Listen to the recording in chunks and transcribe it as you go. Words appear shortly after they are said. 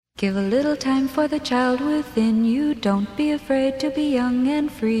Give a little time for the child within you. Don't be afraid to be young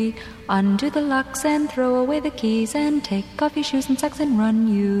and free. Undo the locks and throw away the keys and take off your shoes and socks and run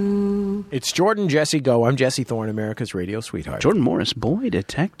you. It's Jordan, Jesse, Go. I'm Jesse Thorne, America's radio sweetheart. Jordan Morris, boy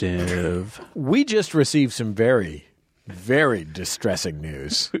detective. We just received some very, very distressing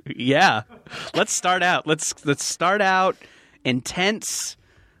news. Yeah. Let's start out. Let's start out intense.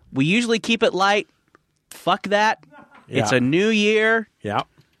 We usually keep it light. Fuck that. Yeah. It's a new year. Yeah.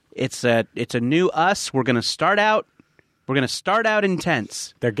 It's a new us. We're gonna start out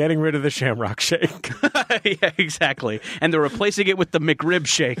intense. They're getting rid of the Shamrock Shake. Yeah, exactly. And they're replacing it with the McRib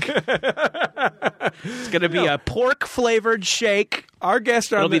Shake. It's gonna be a pork-flavored shake. Our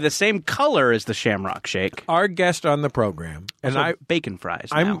guest It'll be the same color as the Shamrock Shake. Our guest on the program, and bacon fries.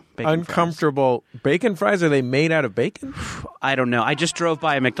 I'm Bacon uncomfortable. Fries. Bacon fries? Are they made out of bacon? I don't know. I just drove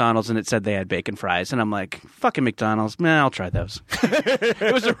by a McDonald's and it said they had bacon fries, and I'm like, "Fucking McDonald's, man! I'll try those."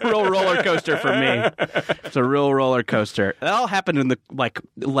 It was a real roller coaster for me. It's a real roller coaster. It all happened in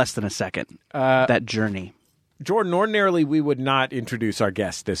less than a second. That journey. Jordan, ordinarily we would not introduce our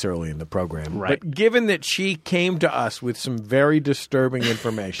guest this early in the program. Right. But given that she came to us with some very disturbing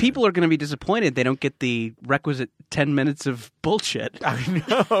information. People are going to be disappointed they don't get the requisite 10 minutes of bullshit. I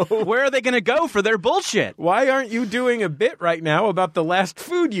know. Where are they going to go for their bullshit? Why aren't you doing a bit right now about the last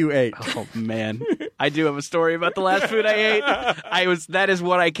food you ate? Oh, man. I do have a story about the last food I ate. That is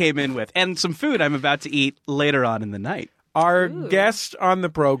what I came in with. And some food I'm about to eat later on in the night. Our guest on the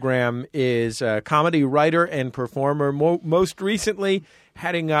program is a comedy writer and performer, most recently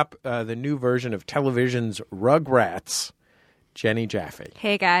heading up the new version of television's Rugrats, Jenny Jaffe.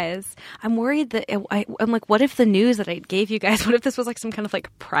 Hey, guys. I'm worried that I'm like, what if the news that I gave you guys, what if this was like some kind of like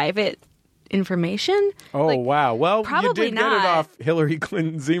private information? Oh, like, wow. Well, probably you did get it off Hillary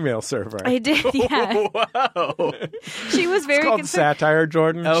Clinton's email server. I did, yeah. Wow. She was very It's called concerned. Satire,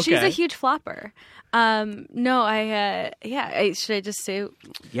 Jordan. Okay. She's a huge flopper. No, should I just say?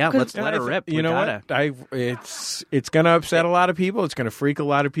 Yeah, let's let her rip. You know what? It's going to upset a lot of people. It's going to freak a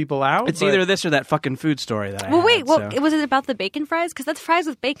lot of people out. It's either this or that fucking food story that I had. Wait, so. was it about the bacon fries? Because that's fries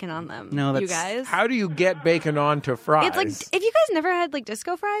with bacon on them. No, you guys. How do you get bacon onto fries? It's like, if you guys never had like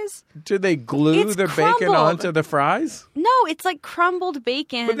disco fries? Do they glue It's the crumbled. bacon onto the fries? No, it's like crumbled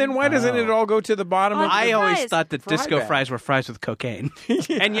bacon. But then why doesn't it all go to the bottom of the I always fries. thought that Fry disco bag. fries were fries with cocaine.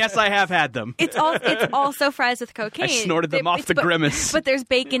 And yes, I have had them. It's also fries with cocaine. I snorted them off the Grimace. But there's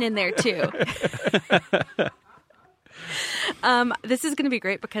bacon in there too. This is going to be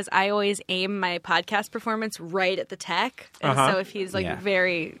great because I always aim my podcast performance right at the tech, and so if he's like Yeah. I'm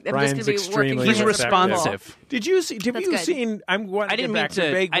Ryan's just going to be extremely working. He's him as a responsive. Did you see? Have That's you good. seen? I I didn't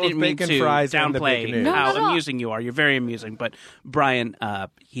mean to fries and the downplay bacon. No, how not at all. amusing you are. You're very amusing, but Brian,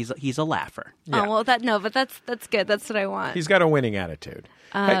 he's a laugher. Oh well, but that's good. That's what I want. He's got a winning attitude.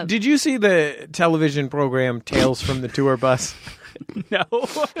 Did you see the television program Tales from the Tour Bus? No,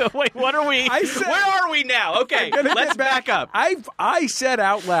 wait, what are we? Where are we now? Okay, let's back up. I said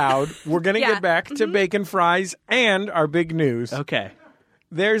out loud, we're going to Yeah. get back to bacon fries and our big news. Okay.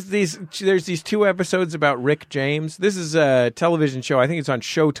 There's these 2 episodes about Rick James. This is a television show. I think it's on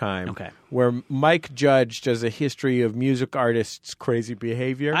Showtime. Okay. Where Mike Judge does a history of music artists' crazy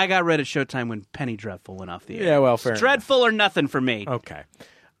behavior. I got read at Showtime when Penny Dreadful went off the air. Yeah, well, fair It's Dreadful or nothing for me. Okay.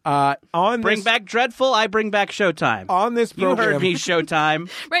 Bring back Dreadful, I bring back Showtime. On this program, You heard me,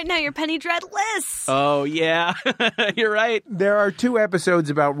 Showtime. Right now, you're Penny Dreadless. Oh, yeah. You're right. there are 2 episodes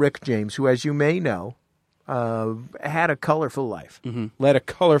about Rick James, who, as you may know, had a colorful life. Led a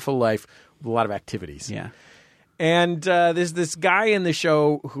colorful life with a lot of activities. Yeah. And there's this guy in the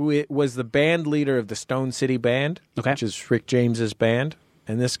show who was the band leader of the Stone City Band, which is Rick James's band.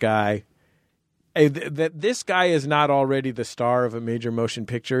 And this guy, that this guy is not already the star of a major motion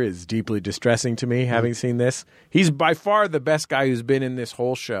picture is deeply distressing to me, having seen this. He's by far the best guy who's been in this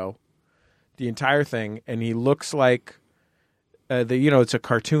whole show, the entire thing. And he looks like, it's a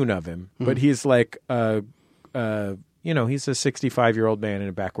cartoon of him, but he's like, he's a 65-year-old man in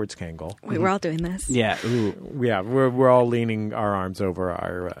a backwards Kangol. Wait, we're all doing this. Yeah. Ooh. Yeah, we're all leaning our arms over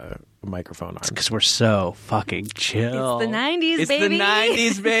our microphone arms. Because we're so fucking chill. It's the 90s, it's baby. the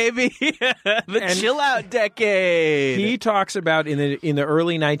 90s, baby. The chill out decade. He talks about in the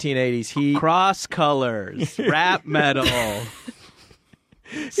early 1980s. Cross colors, rap metal,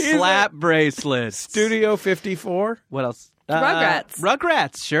 slap bracelets, Studio 54. What else? Rugrats.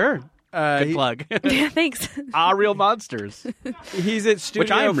 Rugrats, sure. Good plug. Yeah, thanks. Real monsters. He's at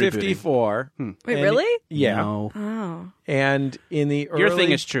Studio 54. Wait, really? Yeah. No. Oh. And in the early... Your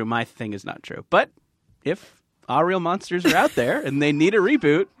thing is true. My thing is not true. But if Real monsters are out there and they need a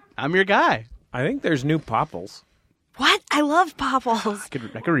reboot, I'm your guy. I think there's new Popples. What? I love Popples. I could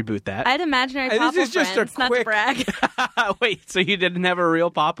reboot that. I had imaginary This Popple is just a friends, not to quick- brag. Wait, so you didn't have a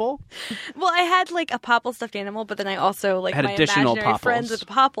real Popple? Well, I had like a Popple stuffed animal, but then I also like Had my additional imaginary Popples. friends with the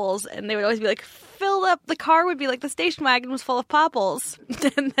Popples, and they would always be like, fill up. The car would be like the station wagon was full of Popples,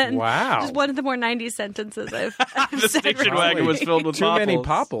 and then Wow. just one of the more 90s sentences I've The said station recently. wagon was filled with Too many Popples.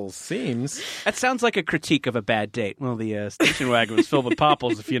 Popples, seems. That sounds like a critique of a bad date. Well, the station wagon was filled with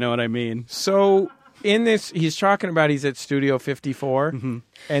Popples, if you know what I mean. So in this, he's talking about he's at Studio 54,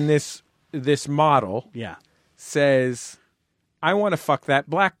 and this model Yeah. says, "I want to fuck that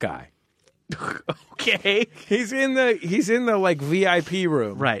black guy." Okay. He's in the like VIP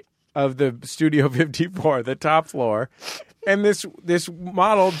room, Right. of the Studio 54, the top floor, and this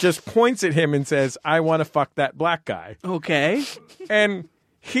model just points at him and says, "I want to fuck that black guy," Okay. and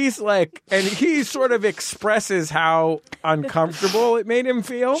he's like, and he sort of expresses how uncomfortable it made him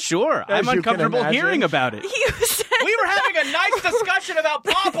feel. Sure. As I'm you can uncomfortable imagine. hearing about it. You said We were having a nice discussion about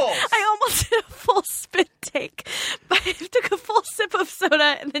Popples. I almost did a full spit take, but I took a full sip of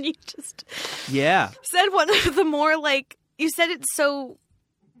soda, and then you just Yeah. said one of the more like you said it so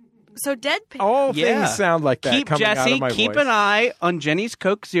deadpan. All Yeah. things sound like that Keep coming out Jesse, of my keep voice. an eye on Jenny's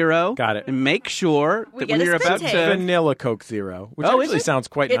Coke Zero. Got it. And make sure We that get when a you're spit about take. to Vanilla Coke Zero, which Oh, is actually it? sounds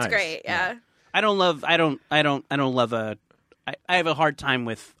quite It's nice. great, yeah. I don't love I have a hard time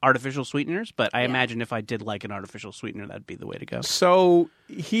with artificial sweeteners, but I imagine if I did like an artificial sweetener, that'd be the way to go. So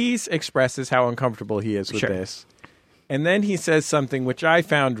he expresses how uncomfortable he is with Sure. this. And then he says something which I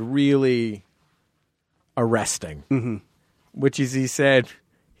found really arresting, which is he said,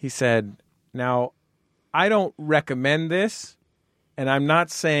 "Now, I don't recommend this, and I'm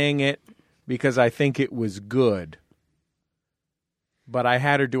not saying it because I think it was good, but I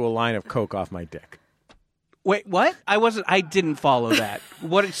had her do a line of coke off my dick." Wait, what? I didn't follow that.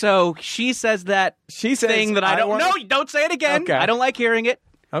 What? So she says that She says, thing that I don't. wanna- No, don't say it again. Okay. I don't like hearing it.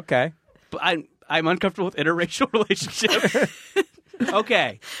 Okay. But I'm uncomfortable with interracial relationships.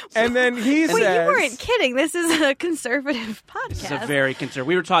 Okay. And then he Wait, says, you weren't kidding. This is a conservative podcast. This is a very concerned.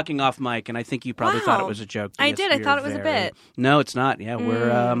 We were talking off mic, and I think you probably thought it Wow. was a joke. I Yes, did. I we thought are it was a very- bit. No, it's not. Yeah, we're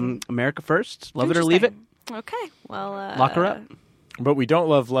America first. Love it or leave it. Interesting. Okay. Well, Lock her up. but we don't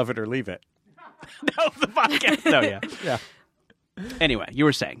love it or leave it. No, the podcast. No, yeah. Yeah. Anyway, you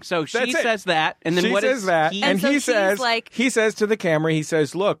were saying. So she That's it. says that, and then She what says is that, he? and so he she's says, like- he says to the camera, he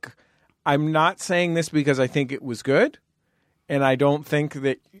says, "Look, I'm not saying this because I think it was good, and I don't think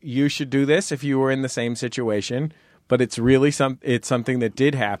that you should do this if you were in the same situation, but it's really it's something that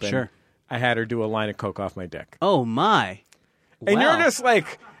did happen. Sure. I had her do a line of coke off my dick." Oh my! And Wow. you're just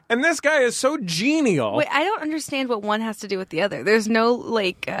like, and this guy is so genial. Wait, I don't understand what one has to do with the other. There's no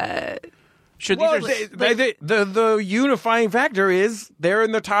like. Should Well, these the unifying factor is they're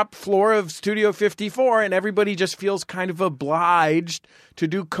in the top floor of Studio 54, and everybody just feels kind of obliged to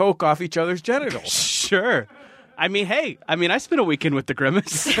do coke off each other's genitals. Sure. I mean, hey. I mean, I spent a weekend with the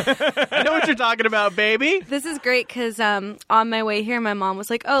Grimace. I know what you're talking about, baby. This is great because on my way here, my mom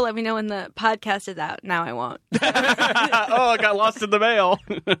was like, "Oh, let me know when the podcast is out." Now I won't. Oh, I got lost in the mail.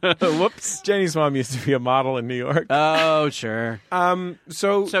 Whoops. Jenny's mom used to be a model in New York. Oh, sure.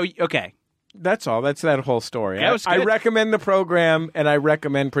 So So, okay. that's all. That's that whole story. That was I good. recommend the program, and I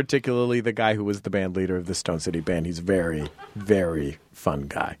recommend particularly the guy who was the band leader of the Stone City Band. He's a very, very fun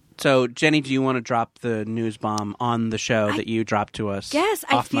guy. So, Jenny, do you want to drop the news bomb on the show that you dropped to us? Yes,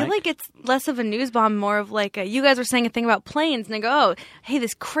 I off feel mic? like it's less of a news bomb, more of like you guys were saying a thing about planes, and I go, "Oh, hey,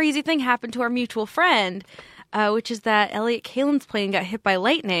 this crazy thing happened to our mutual friend," which is that Elliot Kalin's plane got hit by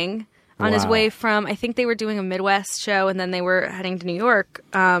lightning on his Wow. way from. I think they were doing a Midwest show, and then they were heading to New York,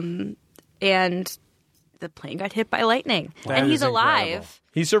 and the plane got hit by lightning, That and he's is incredible. alive.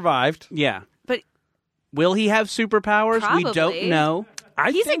 He survived. Yeah. But Will he have superpowers? We don't Probably. know.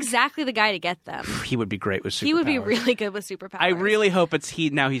 he's exactly the guy to get them. He would be great with superpowers. He would be really good with superpowers. I really hope it's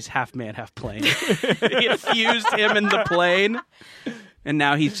now he's half man, half plane. He infused him in the plane, and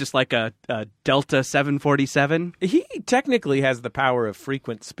now he's just like a Delta 747. He technically has the power of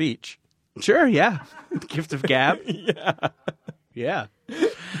frequent speech. Sure, yeah. Gift of gab. Yeah.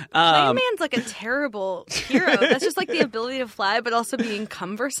 Plane Man's like a terrible hero. That's just like the ability to fly, but also being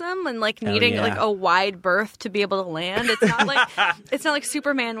cumbersome and like needing yeah. like a wide berth to be able to land. It's not like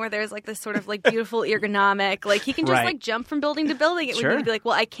Superman where there's like this sort of like beautiful ergonomic. Like he can just Right. like jump from building to building. It Sure. would need to be like,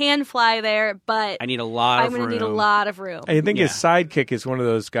 well, I can fly there, but I need a lot I'm of going room. to need a lot of room. I think his Yeah. sidekick is one of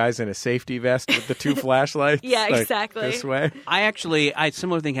those guys in a safety vest with the two flashlights. Yeah, like, exactly. This way.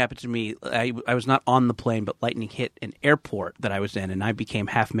 Similar thing happened to me. I was not on the plane, but lightning hit an airport that I was in, and I became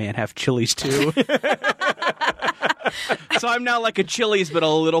half man, half Chili's too. So I'm now like a Chili's, but a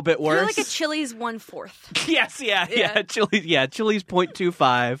little bit worse. You're like a Chili's 1/4. Yes, yeah. Chili's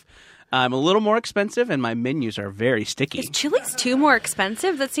 0.25. I'm a little more expensive, and my menus are very sticky. Is Chili's 2 more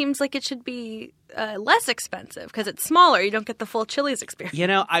expensive? That seems like it should be less expensive because it's smaller. You don't get the full Chili's experience. You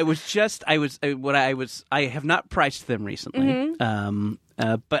know, I have not priced them recently.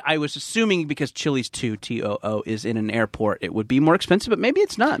 But I was assuming because Chili's 2 TOO is in an airport, it would be more expensive. But maybe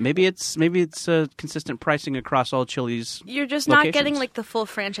it's not. Maybe it's consistent pricing across all Chili's. You're just locations. not getting like the full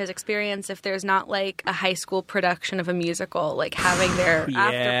franchise experience if there's not like a high school production of a musical, like having their after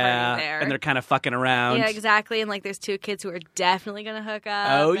party there, and they're kind of fucking around. Yeah, exactly. And like there's 2 kids who are definitely gonna hook up.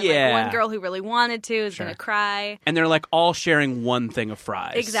 Oh, and, yeah. Like, one girl who really wanted to is gonna cry. And they're like all sharing one thing of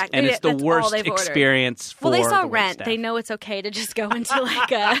fries. Exactly. And it's the That's all worst they've ordered. experience for Well, they saw the Rent. waitstaff. They know it's okay to just go into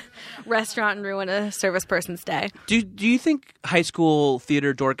like a restaurant and ruin a service person's day. Do you think high school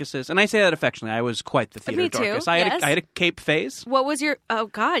theater Dorcases, and I say that affectionately, I was quite the theater Me too, Dorcas. I had a cape phase. What was your? Oh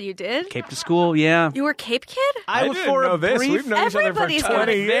God, you did. Cape to school, yeah. You were Cape Kid. I was didn't for know a this. brief, We've known each other for Everybody's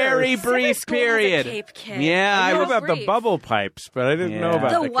 20 years. very Every brief school has a period. Cape Kid. Yeah, I I knew was. about the brief. bubble pipes, but I didn't know Yeah.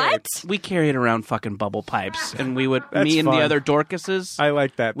 about The the what? capes. We carried around fucking bubble pipes, and we would That's me and fun. the other Dorcases. I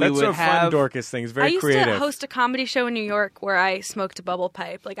like that. We That's would a fun have- Dorcas thing. It's very I used creative. to host a comedy show in New York where I smoked a bubble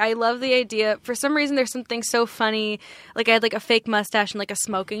pipe. Like I love the idea. For some reason, there's something so funny. Like I had like a fake mustache and like a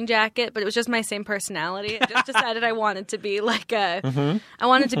smoking jacket, but it was just my same personality. I just decided I wanted to be like a. I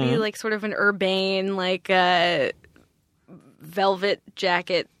wanted to be like sort of an urbane, like velvet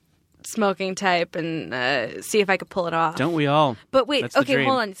jacket smoking type, and see if I could pull it off. Don't we all? But wait, That's the okay, dream.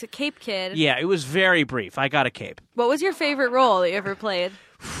 hold on. It's a Cape Kid. Yeah, it was very brief. I got a cape. What was your favorite role that you ever played?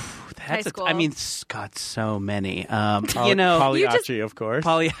 That's school. I mean, God, so many. Pagliacci, You know, of course.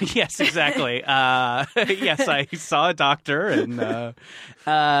 yes, exactly. Yes, I saw a doctor, and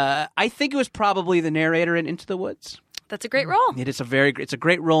I think it was probably the narrator in Into the Woods. That's a great role. It's a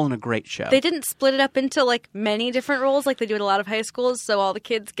great role and a great show. They didn't split it up into like many different roles like they do at a lot of high schools, so all the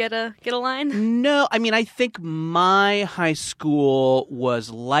kids get a line. No, I mean, I think my high school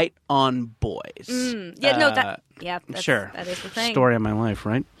was light on boys. Yeah, no, that's, Sure. that is the thing. Story of my life,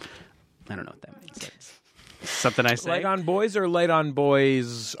 right? I don't know what that means. It's something I say. Light on boys or light on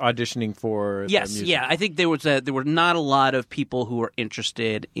boys auditioning for the Yes, music? yeah. I think there were not a lot of people who were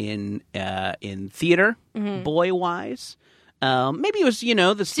interested in theater, boy wise. Maybe it was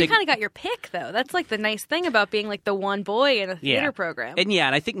the So you kind of got your pick, though. That's like the nice thing about being like the one boy in a theater program. And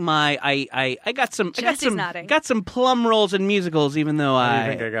and I think I got some Jesse's nodding. got some plum roles in musicals, even though How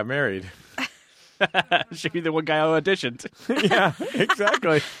do you think I got married? should be the one guy who auditioned. Yeah,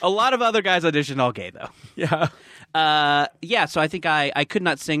 exactly. A lot of other guys auditioned all gay though. Yeah. So I think I could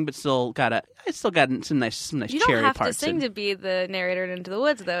not sing, but still got some nice You cherry don't have parts. to sing to be the narrator in Into the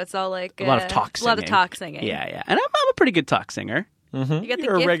Woods, though. It's all like a lot of talk singing. A lot of talk singing. Yeah, and I'm a pretty good talk singer. You got the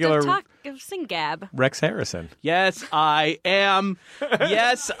You're a gift regular- of talk, of sing gab. Rex Harrison. Yes, I am.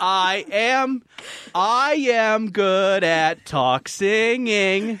 Yes, I am. I am good at talk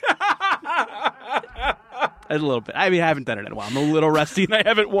singing. A little bit. I mean, I haven't done it in a while. I'm a little rusty and I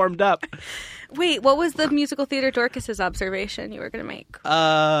haven't warmed up. Wait, what was the musical theater Dorcas's observation you were going to make?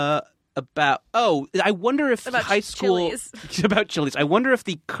 I wonder if About high school Chili's. about Chili's. I wonder if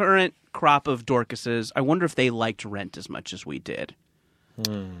the current crop of Dorcases. I wonder if they liked Rent as much as we did.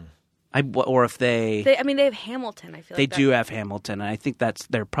 Or if they I mean, they have Hamilton, I feel they like. do have Hamilton, and I think that's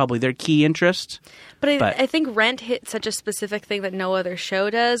probably their key interest. But I think Rent hit such a specific thing that no other show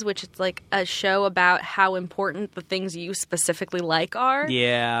does, which is like a show about how important the things you specifically like are.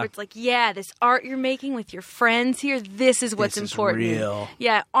 Yeah. Where it's like, yeah, this art you're making with your friends here, this is what's This is important. real.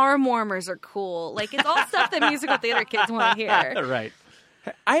 Yeah, arm warmers are cool. Like, it's all stuff that musical theater kids want to hear. Right.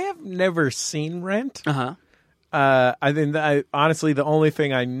 I have never seen Rent. Uh-huh. I think honestly, the only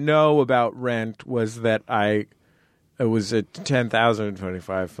thing I know about Rent was that it was at 10,000,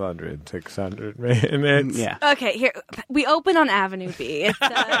 2,500, 600 minutes. Yeah. Okay, here, we open on Avenue B. It's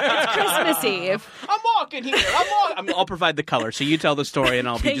Christmas Eve. I'm walking here. I'll provide the color. So you tell the story, and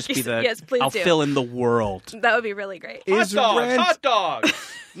I'll Thank just you. be the. Yes, please I'll do. fill in the world. That would be really great. Is Rent? Hot dogs.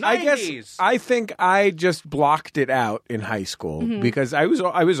 90s. I guess I think I just blocked it out in high school because I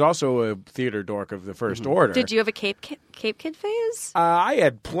was also a theater dork of the first order. Did you have a Cape Kid phase? I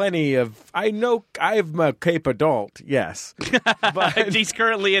had plenty of. I'm a Cape adult, yes, but He's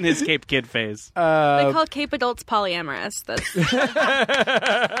currently in his Cape Kid phase. They call Cape adults polyamorous. That's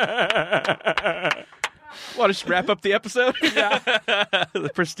Want to wrap up the episode? Yeah.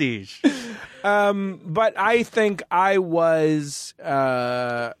 The prestige. but I think I was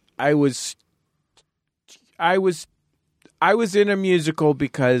I was in a musical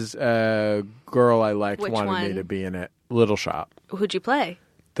because a girl I liked Which wanted me one? to be in it. Little Shop, Who'd you play?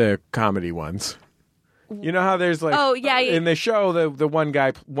 the comedy ones. You know how there's like in the show the one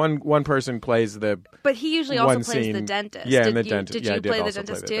guy one person plays the But he usually one also plays the scene. dentist. Yeah, did the you, dentist. Did Yeah, I you did play the also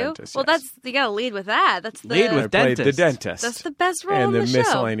dentist play the too? dentist, Well, yes. you gotta lead with that. That's the Lead with I played the dentist. dentist. That's the best role and in the the show.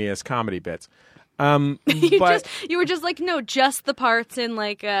 miscellaneous comedy bits. You but were just like, no, just the parts in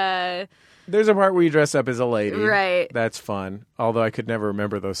like there's a part where you dress up as a lady. Right. That's fun. Although I could never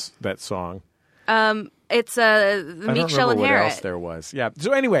remember that song. it's I the don't Meek shall remember what inherit. else there was. Yeah.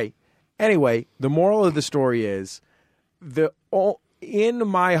 So anyway, the moral of the story is in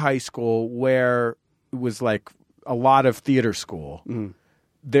my high school, where it was like a lot of theater school,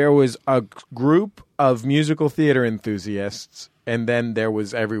 there was a group of musical theater enthusiasts, and then there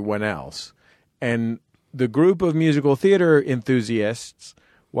was everyone else. And the group of musical theater enthusiasts,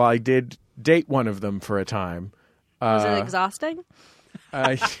 while I did date one of them for a time, Was it exhausting?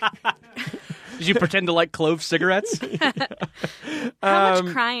 Did you pretend to like clove cigarettes? How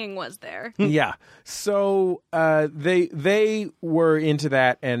much crying was there? Yeah. So they were into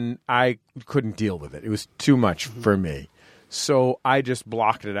that, and I couldn't deal with it. It was too much for me. So I just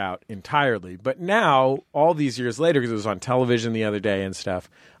blocked it out entirely. But now, all these years later, because it was on television the other day and stuff,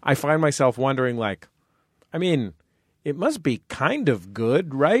 I find myself wondering, like, I mean, it must be kind of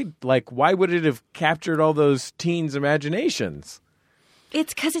good, right? Like, why would it have captured all those teens' imaginations?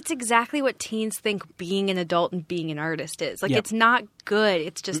 It's because it's exactly what teens think being an adult and being an artist is. Like, Yep. it's not good.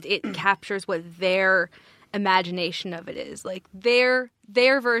 It's just it captures what their imagination of it is. Like, their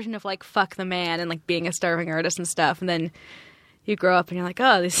version of, like, fuck the man and, like, being a starving artist and stuff. And then you grow up and you're like,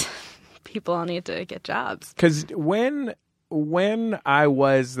 oh, these people all need to get jobs. Because when I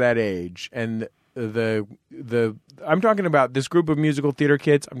was that age, and the I'm talking about this group of musical theater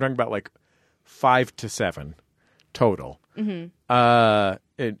kids, I'm talking about like 5 to 7 total. Mm-hmm.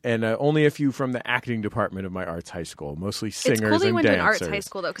 And only a few from the acting department of my arts high school, mostly singers It's cool that you and went to an dancers. arts high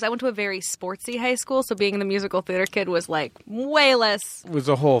school, though, because I went to a very sportsy high school, so being the musical theater kid was, like, way less. It was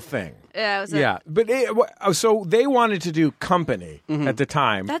a whole thing. Yeah, it was But so they wanted to do Company at the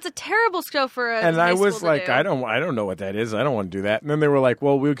time. that's a terrible show for a And high I was school to like, do. I don't know what that is. I don't want to do that. And then they were like,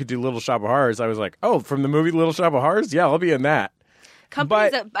 well, we could do Little Shop of Horrors. I was like, oh, from the movie Little Shop of Horrors? Yeah, I'll be in that.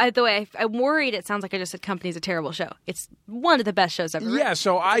 Company's by the way, I'm worried it sounds like I just said Company's a terrible show. It's one of the best shows ever written. Yeah,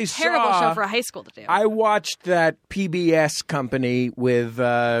 so I It's a terrible show for a high school to do. I watched that PBS Company with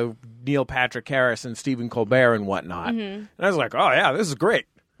Neil Patrick Harris and Stephen Colbert and whatnot. Mm-hmm. And I was like, oh, yeah, this is great.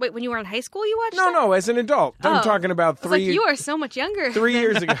 Wait, when you were in high school you watched it? No, as an adult. I'm Oh. talking about I was like, 3 you are so much younger. 3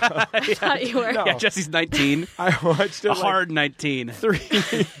 years ago. I thought you were. No. Yeah, Jesse's 19. I watched it A like hard 19.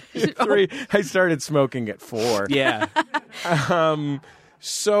 3. I started smoking at 4. Yeah.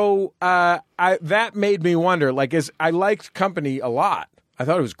 So that made me wonder, like, I liked Company a lot. I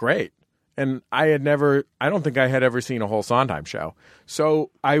thought it was great. And I don't think I had ever seen a whole Sondheim show.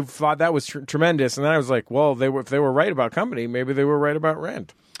 So I thought that was tremendous. And then I was like, well, if they were right about Company, maybe they were right about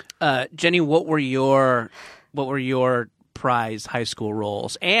Rent. Jenny, what were your prize high school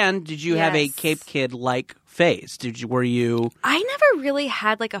roles? And did you have a Yes. Cape Kid like phase? Were you? I never really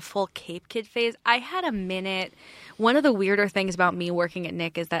had like a full Cape Kid phase. I had a minute. One of the weirder things about me working at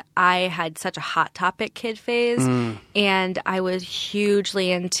Nick is that I had such a Hot Topic kid phase, and I was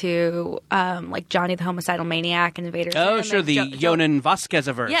hugely into like Johnny the Homicidal Maniac and Invader Oh, Zim sure, and the Yonan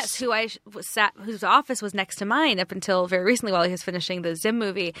Vasquez-averse. Yes, whose office was next to mine up until very recently while he was finishing the Zim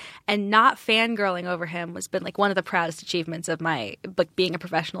movie, and not fangirling over him has been like one of the proudest achievements of my like being a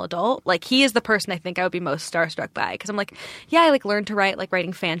professional adult. Like he is the person I think I would be most starstruck by because I'm like, yeah, I like learned to write like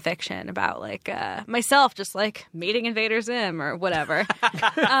writing fan fiction about like myself, just like meeting Invader Zim or whatever.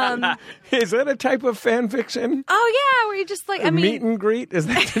 Is that a type of fan fiction? Oh yeah, where you just like Meet and Greet? Is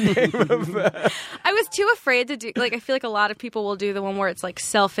that the name of that? I was too afraid to do like I feel like a lot of people will do the one where it's like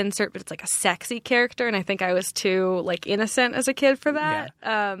self-insert but it's like a sexy character and I think I was too like innocent as a kid for that.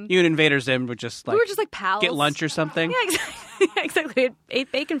 You and Invader Zim were just like We were just like pals. get lunch or something. Yeah, exactly. Exactly. We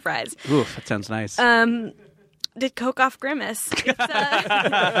ate bacon fries. Oof, that sounds nice. Did coke off Grimace. It's,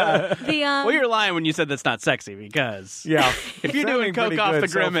 well, you're lying when you said that's not sexy because Yeah. if you're doing Sounding coke off pretty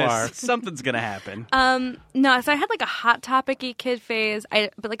the good so far. Grimace, something's gonna happen. no, so I had like a Hot Topic-y kid phase,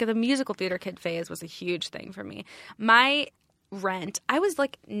 but like the musical theater kid phase was a huge thing for me. My Rent, I was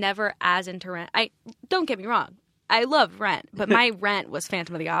like never as into Rent. Don't get me wrong. I love Rent, but my Rent was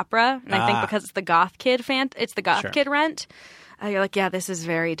Phantom of the Opera, and I think because it's the goth kid it's the goth kid Rent. You're like, yeah, this is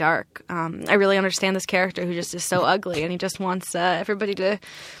very dark. I really understand this character who just is so ugly, and he just wants everybody to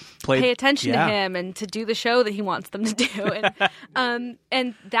pay attention to him and to do the show that he wants them to do.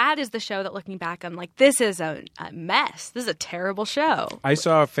 And that is the show that, looking back, I'm like, this is a mess. This is a terrible show. I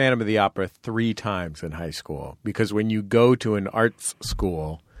saw Phantom of the Opera 3 times in high school because when you go to an arts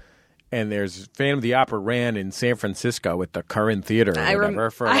school and there's Phantom of the Opera ran in San Francisco at the Current Theater or whatever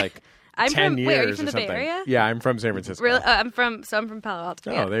for like 10 years wait, are you from or the something. Bay Area? Yeah, I'm from San Francisco. Really? I'm from Palo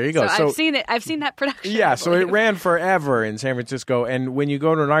Alto. Oh, there you go. So I've seen it. I've seen that production. Yeah, so it ran forever in San Francisco. And when you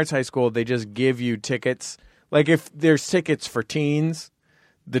go to an arts high school, they just give you tickets. Like if there's tickets for teens,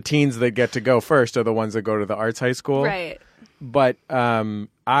 the teens that get to go first are the ones that go to the arts high school. Right. But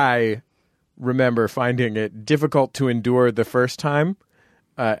I remember finding it difficult to endure the first time.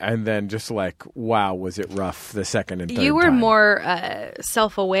 And then just like, wow, was it rough the second and third You were time. more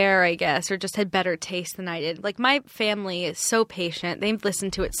self-aware, I guess, or just had better taste than I did. Like, my family is so patient. They've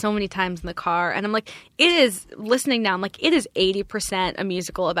listened to it so many times in the car. And I'm like, it is, listening now, I'm like, it is 80% a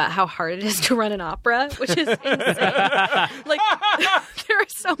musical about how hard it is to run an opera, which is insane. Like, there are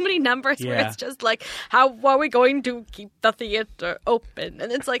so many numbers where it's just like, how are we going to keep the theater open?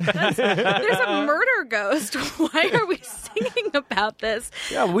 And it's like, there's a murder ghost. Why are we singing about this?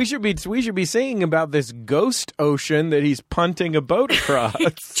 Yeah, we should be singing about this ghost ocean that he's punting a boat across.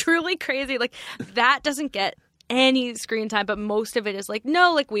 It's truly crazy. Like, that doesn't get any screen time, but most of it is like,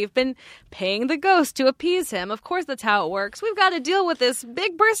 no, like, we've been paying the ghost to appease him. Of course that's how it works. We've got to deal with this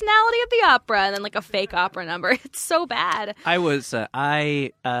big personality of the opera, and then like a fake opera number. It's so bad. I was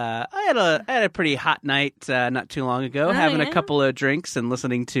I had a pretty hot night not too long ago, having a couple of drinks and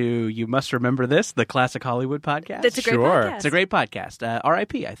listening to You Must Remember This, the Classic Hollywood podcast. It's a great podcast. It's a great podcast.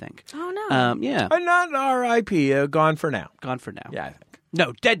 R.I.P. I think. Oh no. Yeah. Not R.I.P. Gone for now. Gone for now. Yeah, I think.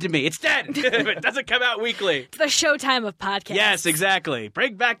 No, dead to me. It's dead. It doesn't come out weekly. It's the Showtime of podcasts. Yes, exactly.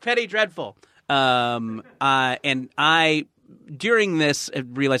 Bring back Penny Dreadful. And I, during this,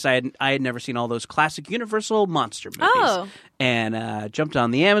 realized I had never seen all those classic Universal monster movies. Oh. And jumped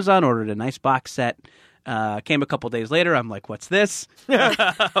on the Amazon, ordered a nice box set. Came a couple days later. I'm like, what's this? And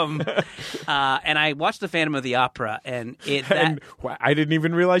I watched The Phantom of the Opera, and I didn't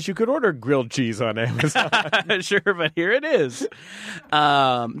even realize you could order grilled cheese on Amazon. Sure, but here it is.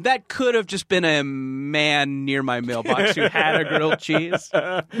 That could have just been a man near my mailbox who had a grilled cheese.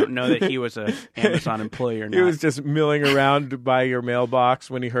 I don't know that he was an Amazon employee or not. He was just milling around by your mailbox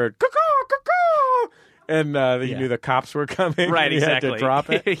when he heard cuckoo, cuckoo. And he knew the cops were coming. Right, and he had to drop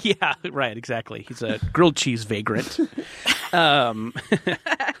it. Yeah, right, exactly. He's a grilled cheese vagrant. On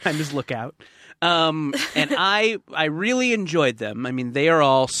his lookout. And I really enjoyed them. I mean, they are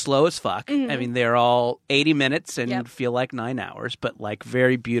all slow as fuck. Mm-hmm. I mean, they're all 80 minutes and feel like 9 hours, but like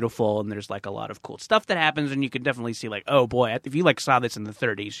very beautiful. And there's like a lot of cool stuff that happens. And you can definitely see like, oh boy, if you like saw this in the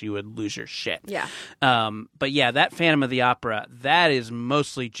 30s, you would lose your shit. Yeah. But yeah, that Phantom of the Opera, that is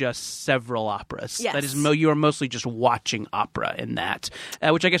mostly just several operas. Yes. That is you are mostly just watching opera in that,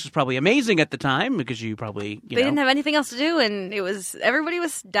 which I guess was probably amazing at the time because you probably they didn't have anything else to do, and everybody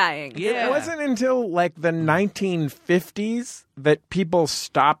was dying. Yeah. It wasn't until like the 1950s that people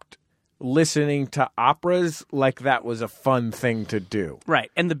stopped listening to operas like that was a fun thing to do. Right.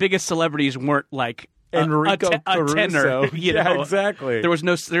 And the biggest celebrities weren't like Enrico a tenor. Yeah, exactly. There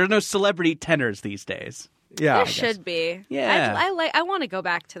are no celebrity tenors these days. Yeah, there should be. Yeah, I want to go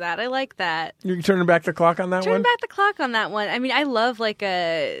back to that. I like that. You're turning back the clock on that one? Turning back the clock on that one. I mean, I love like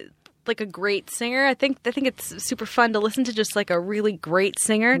a great singer. I think it's super fun to listen to just like a really great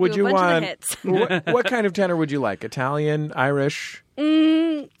singer. Would you want hits. what kind of tenor would you like? Italian, Irish?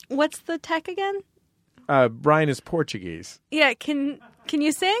 What's the tech again? Brian is Portuguese. Yeah, can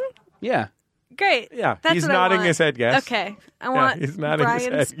you sing? Yeah. Great. Yeah, that's he's what nodding I want. his head yes. Okay. I want he's nodding his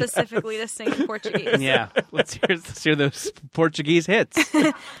Brian head, specifically to sing in Portuguese. Yeah. Let's hear those Portuguese hits.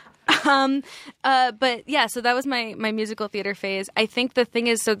 But yeah, so that was my musical theater phase. I think the thing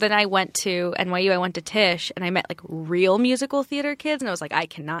is, so then I went to NYU, I went to Tisch, and I met like real musical theater kids, and I was like, I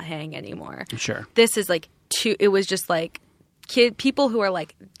cannot hang anymore. Sure. This is like it was just like people who are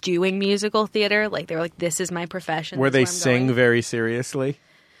like doing musical theater, like they were like, this is my profession. Where they sing very seriously?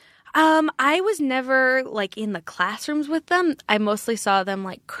 I was never like in the classrooms with them. I mostly saw them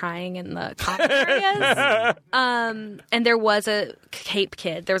like crying in the common areas. And there was a Cape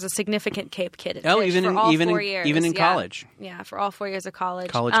kid. There was a significant Cape kid at Tisch for all 4 years. Even in college. Yeah, for all 4 years of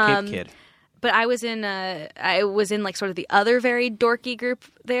college. College Cape kid. But I was in like sort of the other very dorky group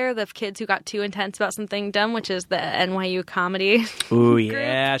there, the kids who got too intense about something dumb, which is the NYU comedy. Ooh,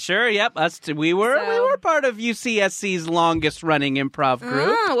 yeah, sure, yep. We were part of UCSC's longest running improv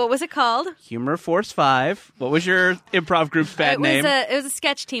group. What was it called? Humor Force 5. What was your improv group's bad name? It was a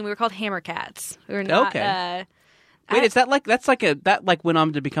sketch team. We were called Hammercats. We were not. Okay. Wait, is that that went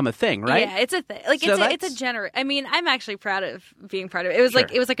on to become a thing, right? Yeah, it's a thing. Like So it's a I mean, I'm actually proud of being part of it. It was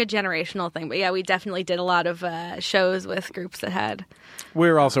like a generational thing. But yeah, we definitely did a lot of shows with groups that had.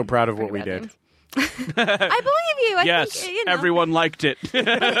 We're also proud of what we did. I believe you. I Yes, think, everyone liked it.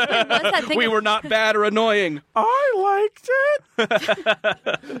 We were not bad or annoying. I liked it.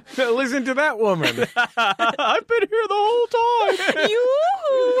 Listen to that woman. I've been here the whole time.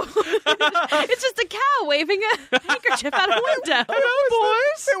 It's just a cow waving a handkerchief out a window.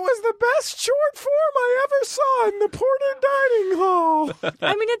 It was the best short form I ever saw in the Porter Dining Hall.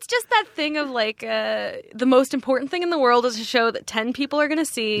 I mean, it's just that thing of like the most important thing in the world is a show that 10 people are going to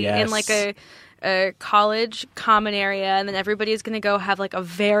see in like a college common area, and then everybody's going to go have like a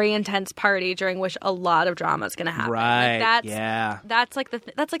very intense party during which a lot of drama is going to happen. Right? Like that's like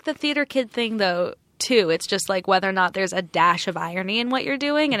the theater kid thing though too. It's just like whether or not there's a dash of irony in what you're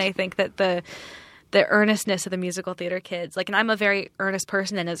doing, and I think that the earnestness of the musical theater kids, like, and I'm a very earnest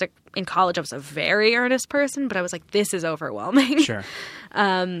person, and in college I was a very earnest person, but I was like, this is overwhelming. Sure.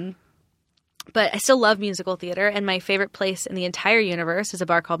 But I still love musical theater, and my favorite place in the entire universe is a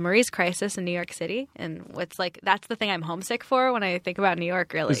bar called Marie's Crisis in New York City. And what's like that's the thing I'm homesick for when I think about New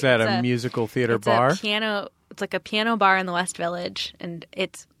York. Really, is that a musical theater bar? It's like a piano bar in the West Village, and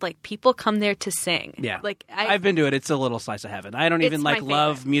it's like people come there to sing. Yeah, like I've been to it. It's a little slice of heaven. I don't even like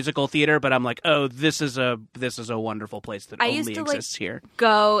love musical theater, but I'm like, oh, this is a wonderful place that only exists here.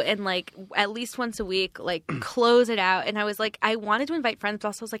 Go and like at least once a week, like close it out. And I was like, I wanted to invite friends, but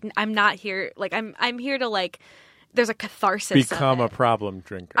also I was like, I'm not here. Like I'm here to like. There's a catharsis. Become a problem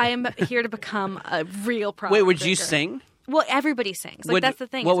drinker. I am here to become a real problem. Wait, would drinker. you sing? Well, everybody sings. Like that's the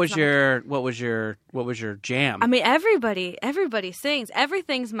thing. What was your jam? I mean, everybody sings.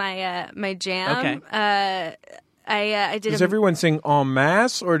 Everything's my jam. Okay. I did. Does everyone sing en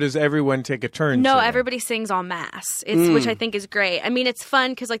masse, or does everyone take a turn? No, singing? everybody sings en masse. Which I think is great. I mean, it's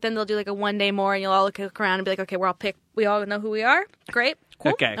fun because like then they'll do like a one day more, and you'll all look around and be like, okay, we all know who we are. Great,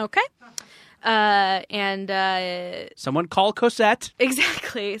 cool, okay. Someone call Cosette.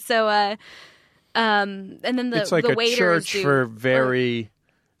 Exactly. So. And then it's like the a waiters church for very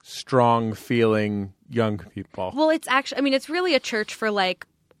strong feeling young people. Well, it's actually, I mean, it's really a church for like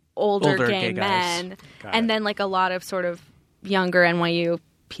older gay men, and then like a lot of sort of younger NYU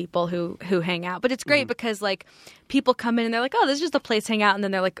people who hang out. But it's great because like people come in and they're like, oh, this is just a place to hang out, and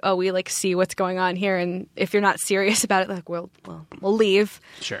then they're like, oh, we like see what's going on here, and if you're not serious about it, like we'll leave.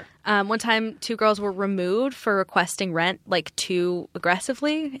 Sure. One time, 2 girls were removed for requesting rent like too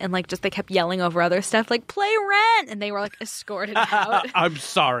aggressively, and like just they kept yelling over other stuff like play rent, and they were like escorted out. I'm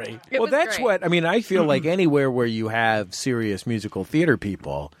sorry. Well, that's great. What I mean. I feel like anywhere where you have serious musical theater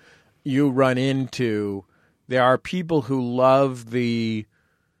people, you run into there are people who love the.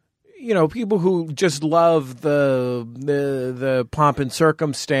 You know, people who just love the pomp and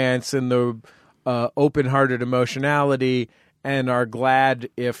circumstance and the open-hearted emotionality, and are glad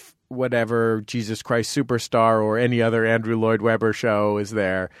if whatever Jesus Christ Superstar or any other Andrew Lloyd Webber show is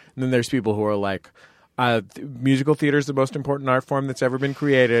there. And then there's people who are like, musical theater is the most important art form that's ever been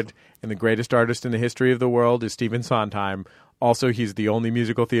created, and the greatest artist in the history of the world is Stephen Sondheim. Also, he's the only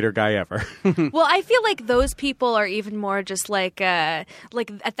musical theater guy ever. Well, I feel like those people are even more just like at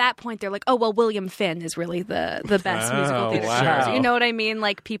that point, they're like, oh, well, William Finn is really the best musical theater shows. You know what I mean?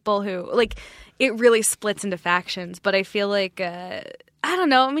 Like people who, like, it really splits into factions. But I feel like, I don't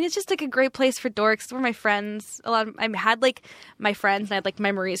know. I mean, it's just like a great place for dorks. It's where my friends, I had like my friends, and I had like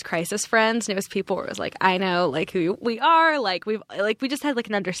my Marie's Crisis friends, and it was people where it was like, I know like who we are, we just had like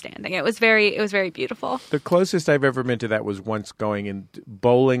an understanding. It was very beautiful. The closest I've ever been to that was once going in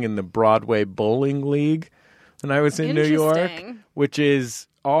bowling in the Broadway Bowling League when I was in New York, which is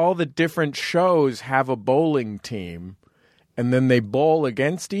all the different shows have a bowling team, and then they bowl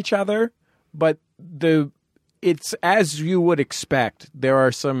against each other, but it's as you would expect. There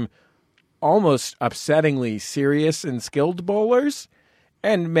are some almost upsettingly serious and skilled bowlers,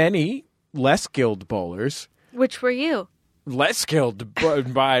 and many less skilled bowlers. Which were you? Less skilled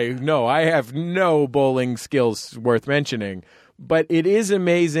no, I have no bowling skills worth mentioning. But it is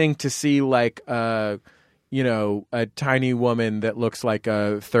amazing to see like a tiny woman that looks like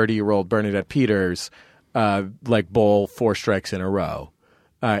a 30-year-old Bernadette Peters like bowl 4 strikes in a row.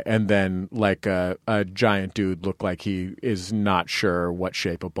 And then, like, a giant dude look like he is not sure what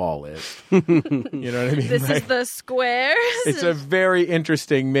shape a ball is. You know what I mean? This is the squares? It's a very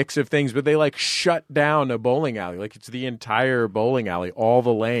interesting mix of things, but they, like, shut down a bowling alley. Like, it's the entire bowling alley, all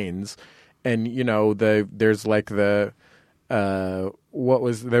the lanes. And, you know, there's, like, there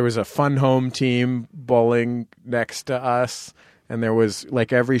was a Fun Home team bowling next to us. And there was,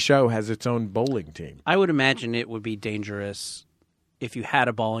 like, every show has its own bowling team. I would imagine it would be dangerous if you had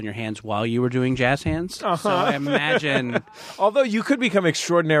a ball in your hands while you were doing jazz hands. So I imagine... Although you could become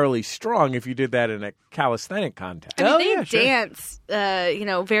extraordinarily strong if you did that in a calisthenic contest. I mean, they dance,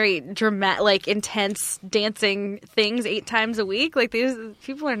 very dramatic, like intense dancing things 8 times a week. Like these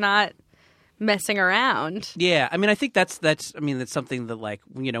people are not messing around. Yeah, I mean, I think that's something that, like,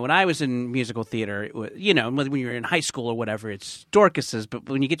 when I was in musical theater, it was, when you're in high school or whatever, it's Dorcases. But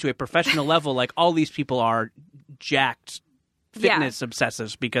when you get to a professional level, like, all these people are jacked fitness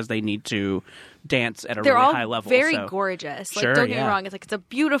obsessives because they need to dance at a really high level. They're all very gorgeous. Like, don't get me wrong. It's a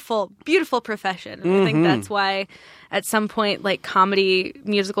beautiful, beautiful profession. And I think that's why at some point, like, comedy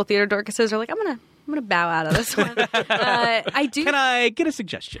musical theater Dorcases are like, I'm gonna bow out of this one. I do. Can I get a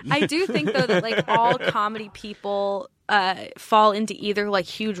suggestion? I do think though that like all comedy people fall into either like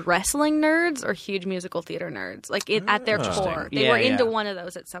huge wrestling nerds or huge musical theater nerds. Like at their core, they were into one of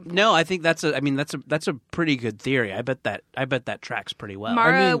those at some point. No, I think that's a pretty good theory. I bet that tracks pretty well.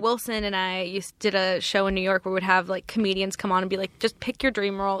 Mara Wilson and I did a show in New York where we'd have like comedians come on and be like, just pick your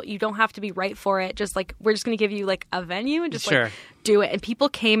dream role. You don't have to be right for it. Just like we're just going to give you like a venue and just like do it. And people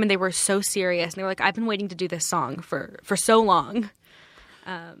came and they were so serious and they were like, I've been waiting to do this song for so long.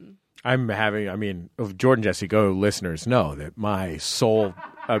 If Jordan Jesse Go listeners know that my sole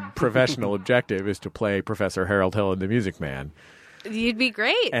professional objective is to play Professor Harold Hill in The Music Man. You'd be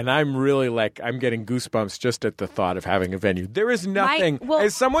great. And I'm really I'm getting goosebumps just at the thought of having a venue. There is nothing,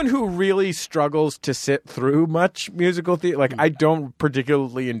 as someone who really struggles to sit through much musical theater, like I don't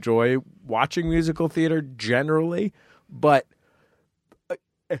particularly enjoy watching musical theater generally, but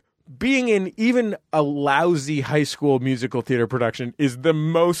being in even a lousy high school musical theater production is the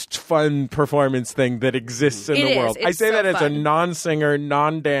most fun performance thing that exists in the world. I say that as a non-singer,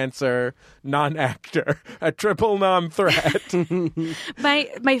 non-dancer, non-actor, a triple non-threat.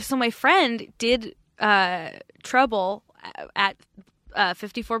 My friend did Trouble at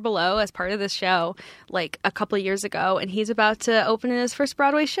 54 Below as part of this show like a couple of years ago, and he's about to open his first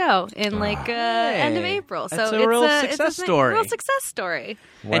Broadway show in end of April. So it's a real success story. Real success story.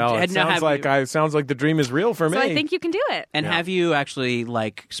 Well, it sounds like the dream is real for me. So I think you can do it. And have you actually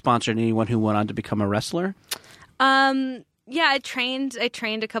sponsored anyone who went on to become a wrestler? Yeah, I trained a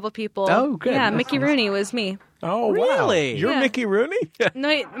couple people. Oh, good. Yeah, Mickey Rooney was me. Oh, really? Wow. You're Mickey Rooney? No,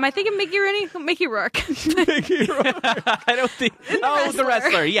 am I thinking Mickey Rooney? Mickey Rourke. Mickey Rourke. I don't think. The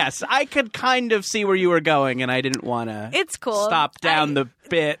wrestler. Yes, I could kind of see where you were going, and I didn't want to. It's cool. Stop down the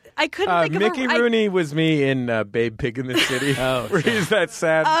bit. I couldn't think of Mickey Rooney was me in Babe Pig in the City. Where he's that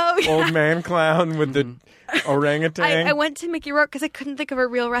sad old man clown with the orangutan. I went to Mickey Rourke because I couldn't think of a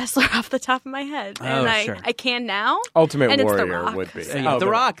real wrestler off the top of my head, and I can now. Ultimate and Warrior it's The Rock. would be. The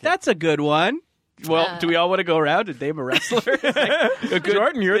Rock. That's a good one. Well, do we all want to go around and name a wrestler?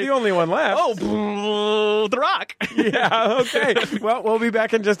 Jordan, you're the only one left. Oh, The Rock. Yeah, okay. Well, we'll be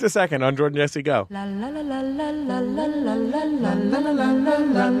back in just a second on Jordan Jesse Go.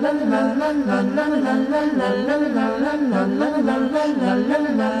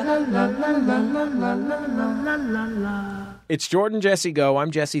 It's Jordan Jesse Go.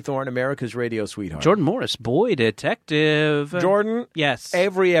 I'm Jesse Thorne, America's radio sweetheart. Jordan Morris, boy detective. Jordan, yes.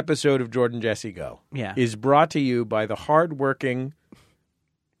 Every episode of Jordan Jesse Go is brought to you by the hardworking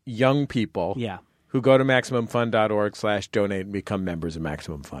young people who go to MaximumFun.org/donate and become members of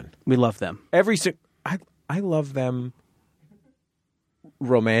Maximum Fun. We love them. I love them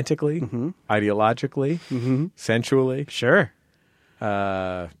romantically, ideologically, sensually. Sure.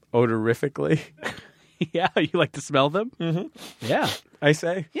 Odorifically. Yeah, you like to smell them? Mm-hmm. Yeah. I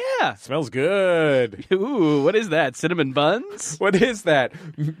say? Yeah. Smells good. Ooh, what is that? Cinnamon buns? What is that?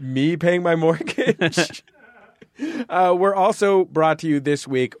 Me paying my mortgage? We're also brought to you this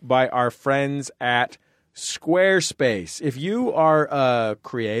week by our friends at Squarespace. If you are a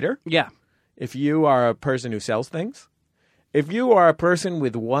creator, if you are a person who sells things, if you are a person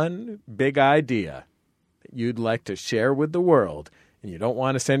with one big idea that you'd like to share with the world and you don't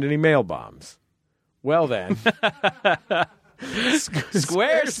want to send any mail bombs, well then,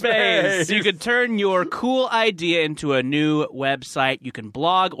 Squarespace. You can turn your cool idea into a new website. You can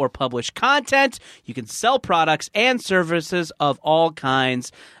blog or publish content. You can sell products and services of all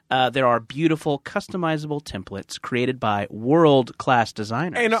kinds. There are beautiful, customizable templates created by world-class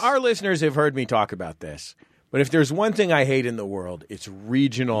designers. And our listeners have heard me talk about this. But if there's one thing I hate in the world, it's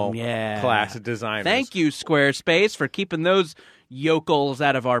regional class designers. Thank you, Squarespace, for keeping those yokels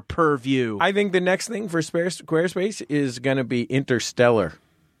out of our purview. I think the next thing for Squarespace is going to be interstellar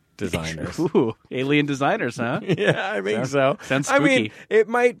designers. Ooh, alien designers, huh? Yeah, I think so. Sounds I mean, spooky. it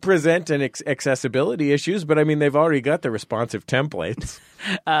might present an accessibility issues, but I mean, they've already got the responsive templates.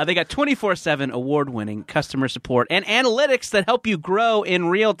 They got 24/7 award-winning customer support and analytics that help you grow in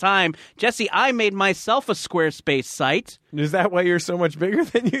real time. Jesse, I made myself a Squarespace site. Is that why you're so much bigger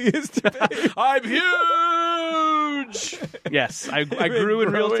than you used to be? I'm huge! Yes, I grew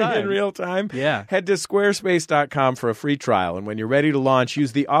in real Growing time. In real time? Yeah. Head to squarespace.com for a free trial, and when you're ready to launch,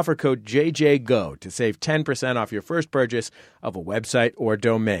 use the offer code JJGO to save 10% off your first purchase of a website or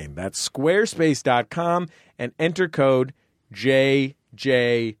domain. That's squarespace.com and enter code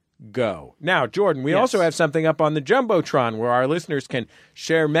JJGO. Now, Jordan, we also have something up on the Jumbotron where our listeners can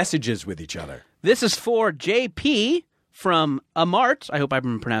share messages with each other. This is for JP from Amart. I hope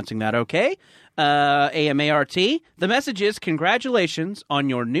I'm pronouncing that okay. AMART. The message is, congratulations on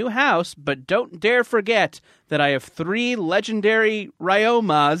your new house, but don't dare forget that I have 3 legendary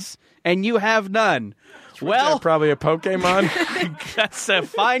Ryomas and you have none. Well, probably a Pokemon. that's a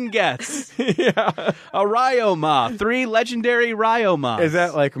fine guess. Yeah. A Ryoma. 3 legendary Ryomas. Is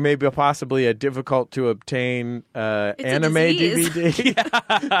that like maybe possibly a difficult to obtain anime DVD?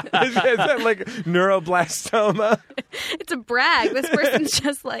 Yeah. Is that like neuroblastoma? It's a brag. This person's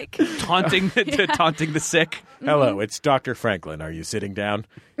just like taunting the sick. Hello, it's Dr. Franklin. Are you sitting down?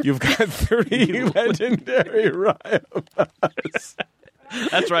 You've got 3 legendary Ryomas.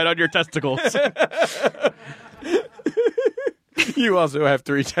 That's right, on your testicles. You also have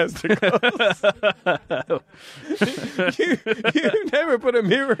 3 testicles. you never put a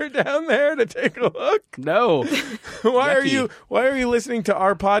mirror down there to take a look? No. Why are you listening to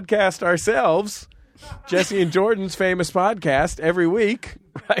our podcast ourselves? Jesse and Jordan's famous podcast every week.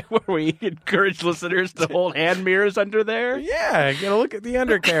 Right, where we encourage listeners to hold hand mirrors under there. Yeah, get a look at the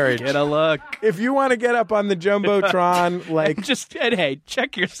undercarriage. Get a look. If you want to get up on the Jumbotron, and hey,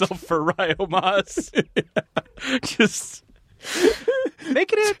 check yourself for Ryomas. Just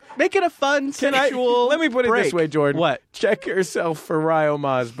make it a fun sexual. Let me put it this way, Jordan. What? Check yourself for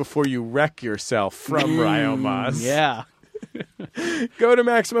Ryomas before you wreck yourself from Ryomas. Yeah. Go to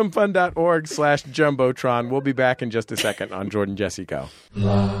MaximumFun.org/Jumbotron. We'll be back in just a second on Jordan Jesse Go.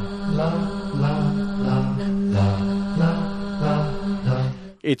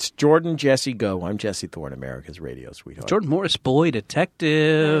 It's Jordan Jesse Go. I'm Jesse Thorne, America's radio sweetheart. Jordan Morris, boy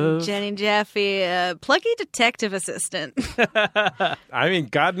detective. Jenny Jaffe, plucky detective assistant. I mean,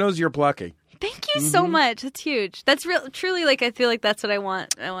 God knows you're plucky. Thank you so much. That's huge. That's truly like I feel like that's what I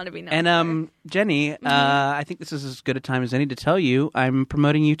want. I want to be known. And Jenny, I think this is as good a time as any to tell you I'm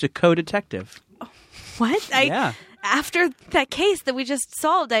promoting you to co-detective. What? Yeah. After that case that we just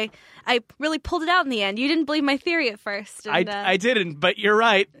solved, I really pulled it out in the end. You didn't believe my theory at first. And, I didn't, but you're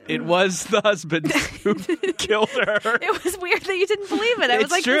right. It was the husband who killed her. It was weird that you didn't believe it. I was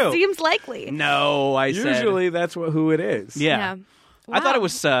like, true. This seems likely. No, I said. Usually that's who it is. Yeah. Wow. I thought it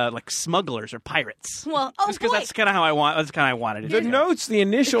was like smugglers or pirates. Well, just because that's kind of how I wanted it. The notes, the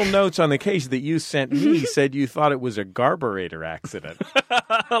initial notes on the case that you sent me said you thought it was a carburetor accident.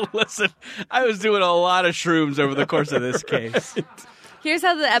 Listen, I was doing a lot of shrooms over the course of this case. Here's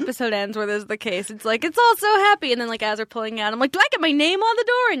how the episode ends where there's the case. It's like, it's all so happy. And then, like, as we're pulling out, I'm like, do I get my name on the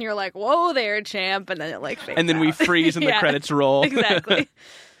door? And you're like, whoa there, champ. And then it, like, fades and then out. we freeze and the credits roll. Exactly.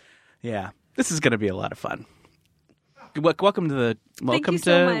 Yeah. This is going to be a lot of fun. Welcome to the welcome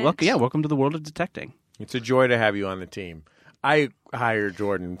to the world of detecting. It's a joy to have you on the team. I hire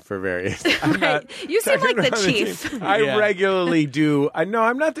Jordan for various. Right. You seem like the chief. I regularly do. I'm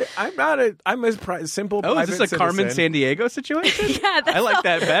not a simple. Oh, private is this a Carmen citizen. Sandiego situation? Yeah, that's I like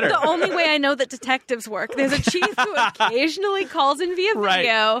that better. The only way I know that detectives work. There's a chief who occasionally calls in via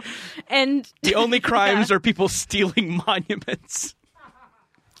video, and the only crimes are people stealing monuments.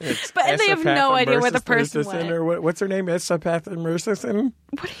 But they have no idea where the person went. Or what's her name? Esapeth Mercerson?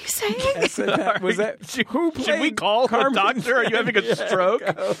 What are you saying? Was that who played Should we call Carmen? the doctor? Are you having a stroke?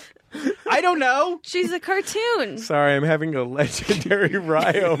 I don't know. She's a cartoon. Sorry, I'm having a legendary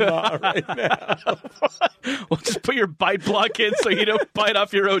Ryoma right now. Well, just put your bite block in so you don't bite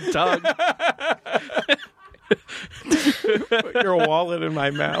off your own tongue. Put your wallet in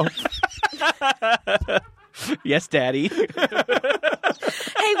my mouth. Yes, Daddy. Hey,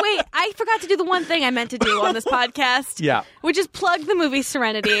 wait, I forgot to do the one thing I meant to do on this podcast. Yeah. Which is plug the movie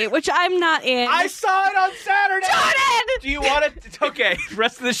Serenity, which I'm not in. I saw it on Saturday. Jordan! Do you want it? Okay, the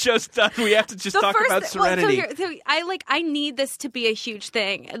rest of the show's done. We have to just talk about Serenity. I need this to be a huge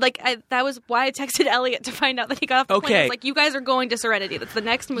thing. That was why I texted Elliot to find out that he got off the plane. I was like, you guys are going to Serenity. That's the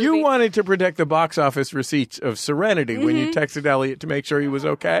next movie. You wanted to protect the box office receipts of Serenity when you texted Elliot to make sure he was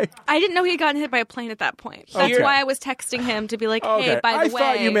okay? I didn't know he had gotten hit by a plane at that point. That's why I was texting him to be like, hey, by the way.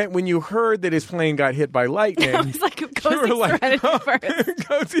 thought you meant when you heard that his plane got hit by lightning. I was like, go see Serenity first.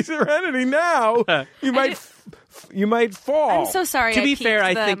 Go see Serenity now. You might fall. I'm so sorry. To be fair,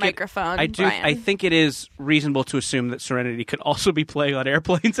 I think microphone. I think it is reasonable to assume that Serenity could also be playing on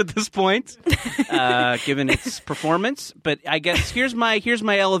airplanes at this point, given its performance. But I guess here's my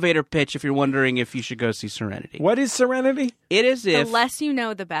elevator pitch. If you're wondering if you should go see Serenity, what is Serenity? It is the less you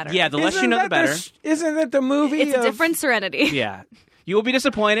know, the better. Yeah, the less you know, the better. Isn't that the movie? It's a different Serenity. Yeah, you will be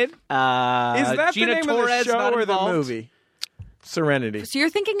disappointed. Is that Gina the name Torres of the show not or involved. the movie? Serenity. So you're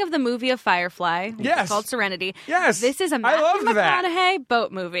thinking of the movie of Firefly. Yes. It's called Serenity. Yes. This is a I Matthew loved that. McConaughey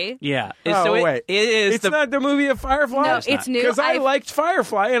boat movie. Yeah. Oh, so wait. It is. It's not the movie of Firefly? No, it's new. Because I liked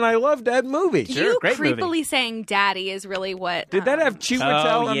Firefly, and I loved that movie. Sure, You great creepily movie. saying daddy is really what... Did that have Chiwetel?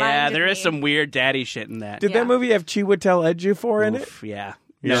 Oh, yeah. reminded There is me. some weird daddy shit in that. Did that movie have Chiwetel Ejiofor in it? Oof, yeah.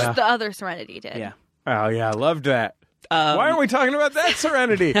 Yeah. The other Serenity did. Yeah. Oh, yeah, I loved that. Why aren't we talking about that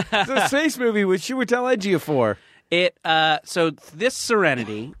Serenity? It's a space movie with Chiwetel Ejiofor. So this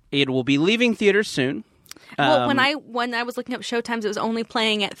Serenity, it will be leaving theaters soon. Well, when I was looking up showtimes, it was only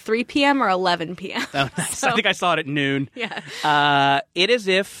playing at 3 p.m. or 11 p.m. Oh, nice. I think I saw it at noon. Yeah. It is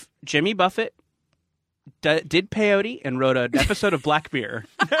if Jimmy Buffett did peyote and wrote an episode of Black Mirror.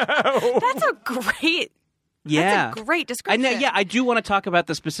 That's a great... Yeah. That's a great description. I do want to talk about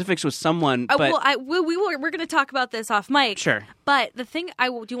the specifics with someone, but... we're going to talk about this off mic. Sure. But the thing I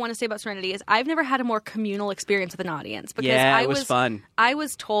do want to say about Serenity is I've never had a more communal experience with an audience. Because it was fun. I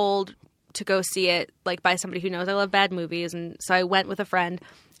was told to go see it by somebody who knows I love bad movies, and so I went with a friend.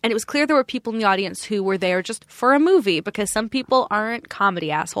 And it was clear there were people in the audience who were there just for a movie because some people aren't comedy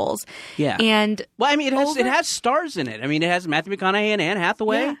assholes. Yeah. And well, I mean, it has stars in it. I mean, it has Matthew McConaughey and Anne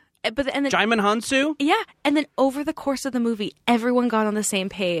Hathaway. yeah. And then, Jaimin Hansu? Yeah, and then over the course of the movie, everyone got on the same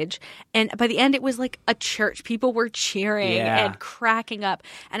page. And by the end, it was like a church. People were cheering and cracking up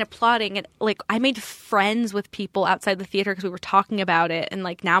and applauding. And I made friends with people outside the theater because we were talking about it. And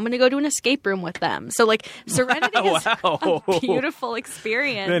now I'm going to go to an escape room with them. So Serenity is a beautiful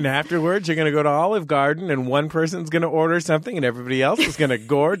experience. Then afterwards, you're going to go to Olive Garden, and one person's going to order something, and everybody else is going to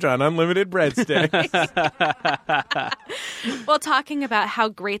gorge on unlimited breadsticks. Well, talking about how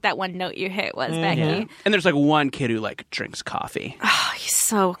great that one note you hit was, Becky. Yeah. And there's one kid who drinks coffee. Oh, he's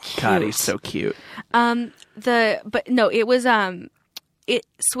so cute. God, he's so cute. It was it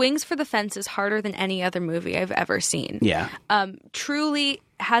swings for the fences harder than any other movie I've ever seen. Yeah. Truly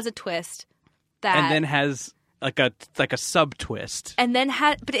has a twist that, and then has a sub twist. And then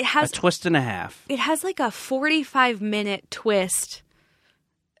but it has a twist and a half. It has a 45-minute twist.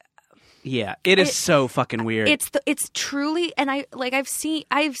 Yeah, it is so fucking weird. It's truly, and I've seen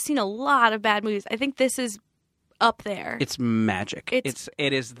a lot of bad movies. I think this is up there. It's magic. It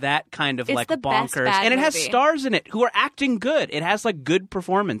is that kind of the best bonkers, bad and it has movie. stars in it who are acting good. It has good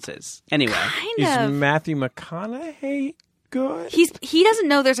performances. Anyway, Kind of. Is Matthew McConaughey good? He doesn't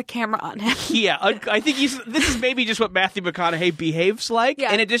know there's a camera on him. Yeah, I think this is maybe just what Matthew McConaughey behaves like.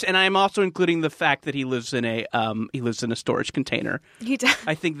 Yeah. And I'm also including the fact that he lives in a storage container. He does.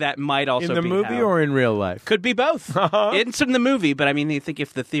 I think that might also In the be movie how- or in real life? could be both. It's in the movie, but I mean, I think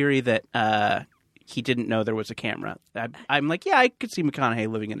if the theory that he didn't know there was a camera, I'm I could see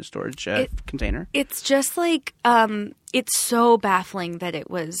McConaughey living in a storage container. It's just it's so baffling that it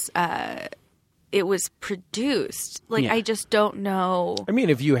was produced. Yeah. I just don't know. I mean,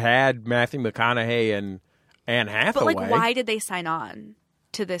 if you had Matthew McConaughey and Anne Hathaway. But why did they sign on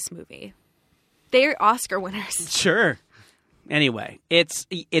to this movie? They're Oscar winners. Sure. Anyway, it's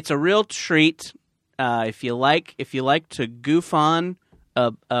a real treat. If you like to goof on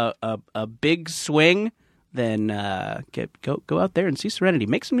a big swing, then go out there and see Serenity.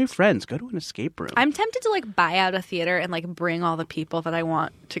 Make some new friends. Go to an escape room. I'm tempted to buy out a theater and bring all the people that I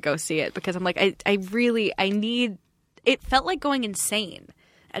want to go see it because I'm I need. It felt like going insane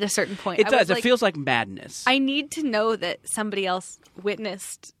at a certain point. It does. It feels like madness. I need to know that somebody else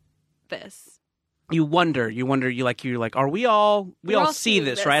witnessed this. You wonder. You're like, are we all? We all see seeing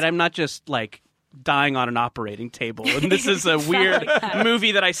this, this. right? I'm not just dying on an operating table, and this is a weird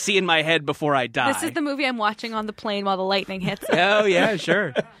movie that I see in my head before I die. This is the movie I'm watching on the plane while the lightning hits. Oh yeah,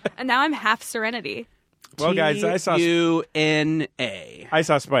 sure. And now I'm half Serenity. Well, guys, I saw UNA. I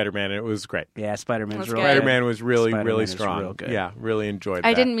saw Spider-Man, and it was great. Yeah, Spider-Man was That's real good. good. Spider-Man was really, Spider-Man really is strong. real good. Yeah, really enjoyed that.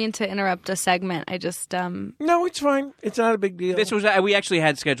 I didn't mean to interrupt a segment. I just No, it's fine. It's not a big deal. This was we actually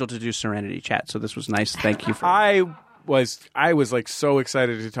had scheduled to do Serenity chat, so this was nice. Thank you for. I was so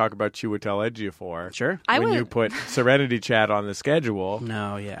excited to talk about Chiwetel Ejiofor. Sure. When you put Serenity Chat on the schedule.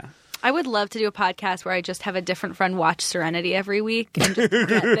 No, yeah. I would love to do a podcast where I just have a different friend watch Serenity every week and just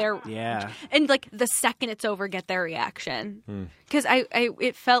get their and like the second it's over, get their reaction because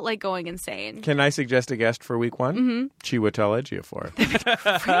it felt like going insane. Can I suggest a guest for week 1? Mm-hmm. Chiwetel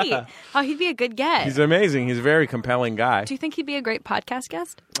Ejiofor. Great. Oh, he'd be a good guest. He's amazing. He's a very compelling guy. Do you think he'd be a great podcast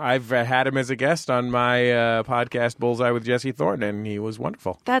guest? I've had him as a guest on my podcast Bullseye with Jesse Thornton, and he was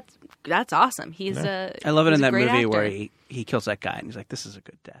wonderful. That's awesome. I love it in that movie actor. where he kills that guy, and he's like, "This is a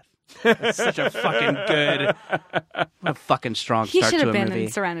good death." It's such a fucking good, a fucking strong He start should to have a been movie.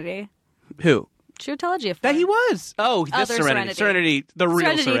 in Serenity. Who? Chiwetel Ejiofor. That he was. Oh, this Other Serenity. Serenity, the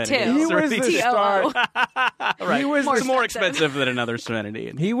real Serenity Serenity. 2. He was the star. Right. He was It's more expensive than another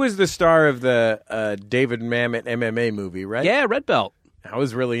Serenity. He was the star of the David Mamet MMA movie, right? Yeah, Red Belt. I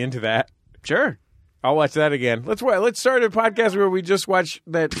was really into that. Sure. I'll watch that again. Let's start a podcast where we just watch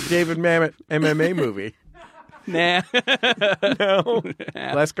that David Mamet MMA movie. Nah. No?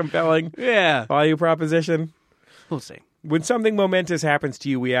 Less compelling? Yeah. Value proposition? We'll see. When something momentous happens to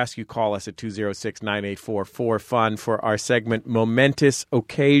you, we ask you call us at 206-984-4FUN for our segment Momentous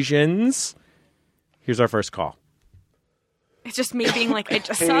Occasions. Here's our first call. It's just me being like, I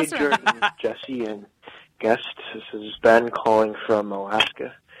just saw Hey, Serenity. Jordan, Jesse, and guests. This is Ben calling from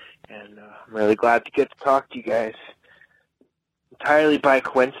Alaska, and I'm really glad to get to talk to you guys. Entirely by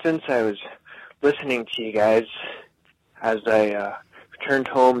coincidence, I was listening to you guys as I returned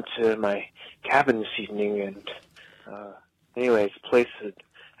home to my cabin this evening, and anyways, the place had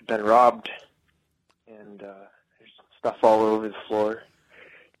been robbed, and there's stuff all over the floor.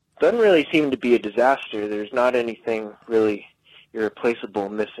 Doesn't really seem to be a disaster. There's not anything really irreplaceable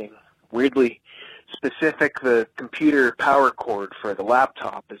missing. Weirdly specific, the computer power cord for the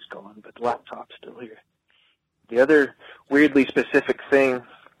laptop is gone, but the laptop's still here. The other weirdly specific thing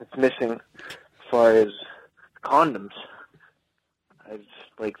that's missing as far as condoms,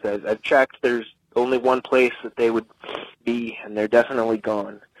 I've checked, there's only one place that they would be, and they're definitely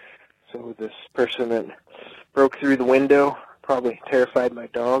gone. So this person that broke through the window probably terrified my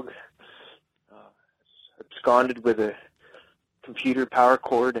dog, absconded with a computer power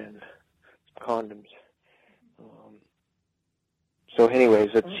cord and condoms. So anyways,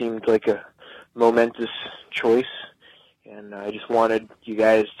 it seemed like a momentous choice, and I just wanted you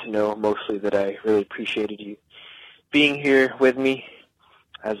guys to know mostly that I really appreciated you being here with me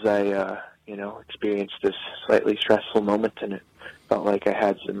as I, experienced this slightly stressful moment, and it felt like I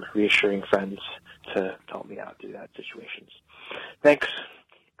had some reassuring friends to help me out through that situations. Thanks.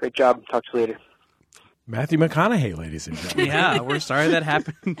 Great job. Talk to you later. Matthew McConaughey, ladies and gentlemen. Yeah, we're sorry that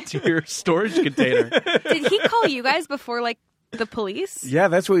happened to your storage container. Did he call you guys before, like, the police? Yeah,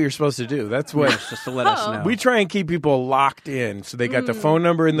 that's what you're supposed to do. That's what Just to let us know. we try and keep people locked in, so they got the phone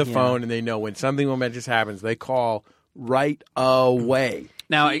number in the phone, and they know when something momentous happens, they call right away.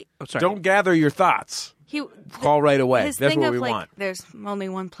 Now, sorry. Don't gather your thoughts. Call right away. His That's thing what of we like, want. there's only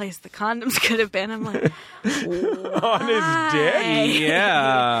one place the condoms could have been. I'm like, On his dick?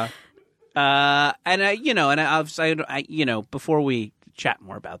 Yeah. Before we chat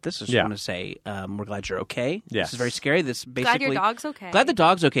more about this, I just want to say we're glad you're okay. Yes. This is very scary. This basically glad your dog's okay. Glad the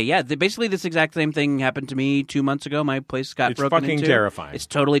dog's okay. Yeah, basically this exact same thing happened to me 2 months ago. My place got broken into. It's fucking terrifying. It's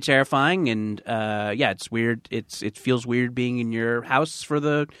totally terrifying, and it's weird. It feels weird being in your house for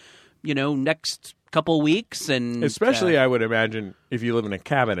the next couple weeks, and especially I would imagine if you live in a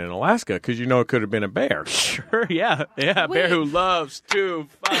cabin in Alaska, because it could have been a bear. Sure, yeah, a bear who loves to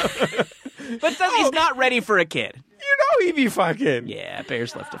fuck, but he's not ready for a kid. He'd be fucking. Yeah,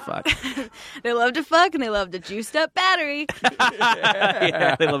 bears love to fuck. They love to fuck, and they love the juiced up battery.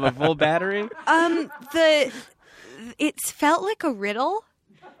 Yeah, they love a full battery. It felt like a riddle.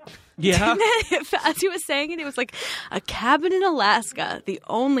 Yeah. As he was saying it was like a cabin in Alaska. The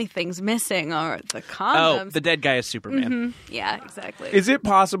only things missing are the condoms. Oh, the dead guy is Superman. Mm-hmm. Yeah, exactly. Is it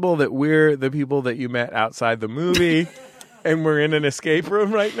possible that we're the people that you met outside the movie and we're in an escape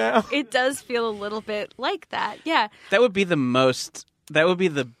room right now? It does feel a little bit like that. Yeah. That would be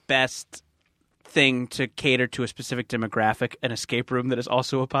the best thing to cater to a specific demographic, an escape room that is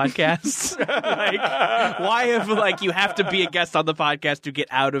also a podcast. Why have you have to be a guest on the podcast to get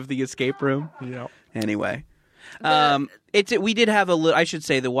out of the escape room? Yeah. Anyway, we did have I should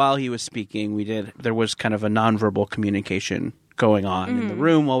say that while he was speaking, there was kind of a nonverbal communication going on in the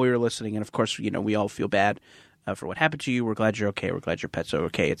room while we were listening, and of course, we all feel bad for what happened to you. We're glad you're okay. We're glad your pets are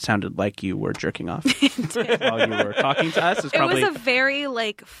okay. It sounded like you were jerking off while you were talking to us. It was a very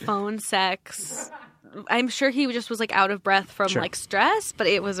phone sex. I'm sure he just was out of breath from stress, but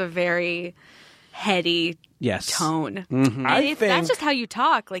it was a very heady tone. Mm-hmm. And that's just how you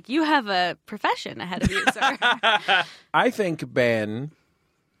talk. You have a profession ahead of you, sir. I think Ben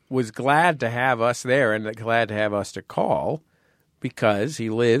was glad to have us there and glad to have us to call because he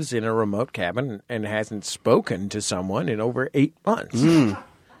lives in a remote cabin and hasn't spoken to someone in over 8 months.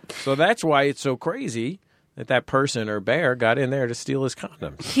 So that's why it's so crazy that person or bear got in there to steal his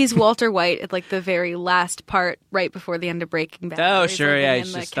condoms. He's Walter White at like the very last part, right before the end of Breaking Bad. Oh, He's sure, living yeah. in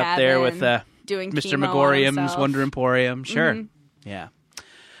He's the just up there with doing Mr. chemo on Megorium's himself. Wonder Emporium. Sure. Mm-hmm. Yeah.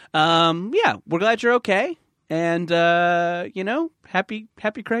 Yeah, we're glad you're okay. And, happy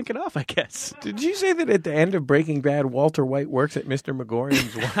cranking off, I guess. Did you say that at the end of Breaking Bad, Walter White works at Mr.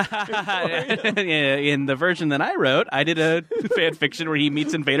 Megorium's? In the version that I wrote, I did a fan fiction where he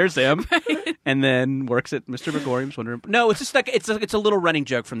meets Invader Zim and then works at Mr. Megorium's Wonder Emporium. No, it's just like it's a little running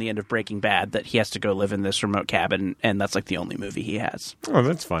joke from the end of Breaking Bad that he has to go live in this remote cabin, and that's like the only movie he has. Oh,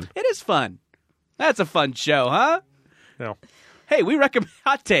 that's fun. It is fun. That's a fun show, huh? No. Hey, we recommend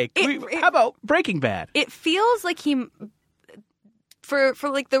hot take. How about Breaking Bad? It feels like he, for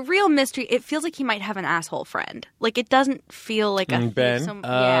like the real mystery, it feels like he might have an asshole friend. Like it doesn't feel like a Ben?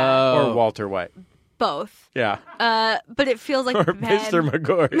 yeah, Or Walter White. both. Yeah. But it feels like Or Ben, Mr.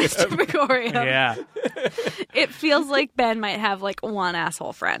 Megorium. Mr. Megorium. Yeah. It feels like Ben might have like one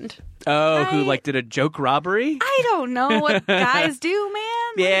asshole friend. Oh, who Right. like did a joke robbery? I don't know what guys do, man.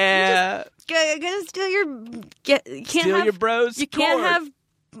 Like, Yeah. you just gotta steal your you can't Steal have, your bros. You can't cord. have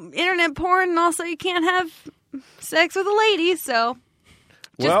internet porn, and also you can't have sex with a lady. So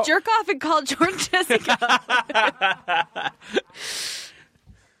just Well- jerk off and call George Jessica.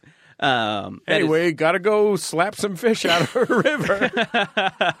 Anyway, gotta go slap some fish out of a river.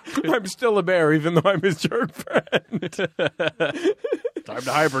 I'm still a bear, even though I'm his jerk friend. Time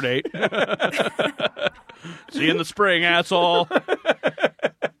to hibernate. See you in the spring, asshole.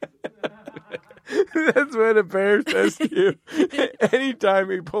 That's what a bear says to you anytime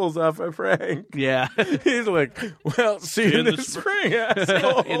he pulls off a prank. Yeah. He's like, well, see you in the spring,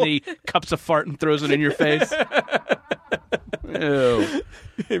 asshole. And he cups a fart and throws it in your face. Ew.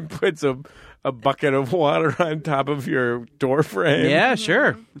 He puts a bucket of water on top of your door frame. Yeah,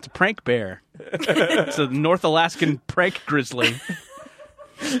 sure. It's a prank bear. It's a North Alaskan prank grizzly.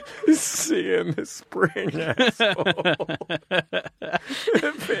 See you in the spring, asshole.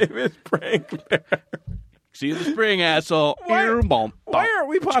 Famous prank bear. See you in the spring, asshole. Why aren't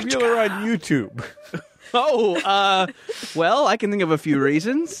we popular on YouTube? Well, I can think of a few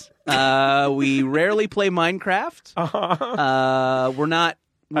reasons. We rarely play Minecraft. We're not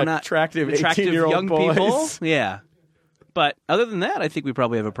Attractive attractive 18-year-old young boys. people. Yeah. But other than that, I think we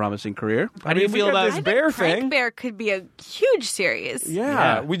probably have a promising career. How do you mean, we feel got about this bear Prank thing. Bear could be a huge series.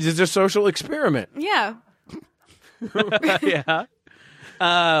 Yeah, we did a social experiment. Yeah. Yeah.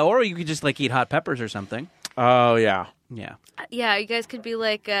 Or you could just like eat hot peppers or something. Oh, yeah. Yeah. Yeah, you guys could be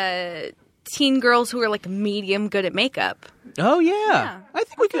like teen girls who are like medium good at makeup. Oh yeah. Yeah. I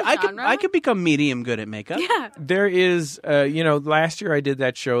think we could. That's a genre. I could become medium good at makeup. Yeah. There is, last year I did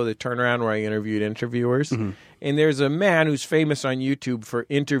that show, The Turnaround, where I interviewed interviewers. Mm-hmm. And there's a man who's famous on YouTube for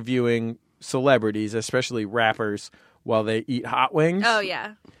interviewing celebrities, especially rappers, while they eat hot wings. Oh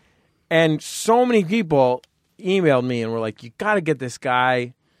yeah. And so many people emailed me and were like, you got to get this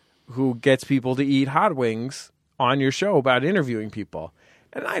guy who gets people to eat hot wings on your show about interviewing people.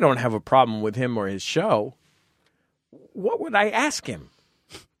 And I don't have a problem with him or his show. What would I ask him?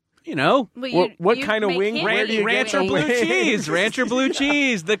 You know, Well, What you'd kind of make wing? him Where do you eat get ranch or the blue wings? cheese? Ranch or blue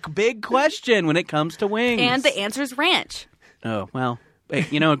cheese? The big question when it comes to wings. And the answer's ranch. Oh well, hey,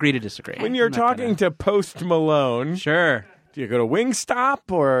 agree to disagree. When you're I'm not talking gonna- to Post Malone, sure, do you go to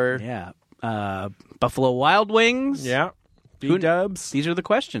Wingstop or yeah, Buffalo Wild Wings. yeah, Who- B-dubs? These are the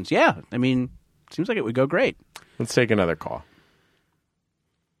questions. Yeah, I mean, seems like it would go great. Let's take another call.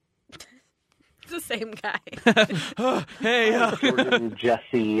 It's the same guy. Hey, Jordan,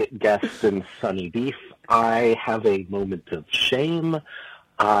 Jesse, Guest, and Sunny Beef. I have a moment of shame.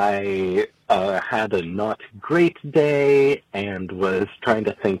 I had a not great day and was trying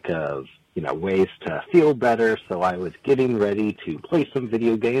to think of, ways to feel better, so I was getting ready to play some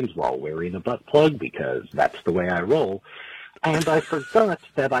video games while wearing a butt plug because that's the way I roll. And I forgot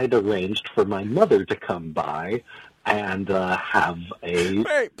that I'd arranged for my mother to come by and have a...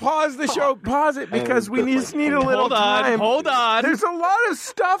 Hey, pause the show. Pause it because we just need a little time. hold on. There's a lot of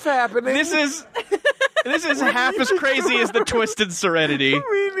stuff happening. This is half as crazy as the Twisted Serenity.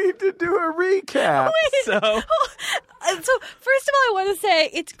 We need to do a recap. So So, first of all, I want to say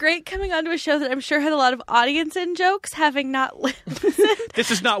it's great coming onto a show that I'm sure had a lot of audience in jokes, having not listened.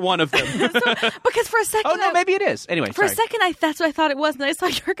 this is not one of them. Because for a second, Oh no, maybe it is. Anyway, for a sorry. second, that's what I thought it was, and I saw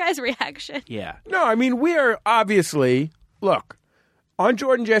your guys' reaction. Yeah. No, I mean, we are obviously, look, on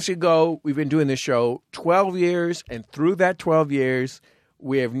Jordan Jesse Go, we've been doing this show 12 years, and through that 12 years,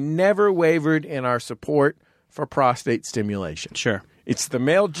 we have never wavered in our support for prostate stimulation. Sure. It's the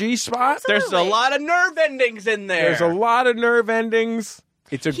male G-spot. Absolutely. There's a lot of nerve endings in there. There's a lot of nerve endings.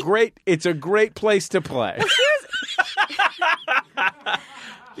 It's a great place to play.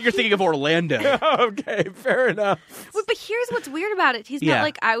 You're thinking of Orlando. Okay, fair enough. But here's what's weird about it. He's not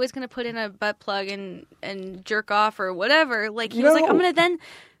like, I was going to put in a butt plug and jerk off or whatever. Like, he was like, I'm going to then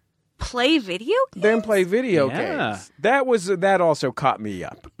play video games? Then play video games. That also caught me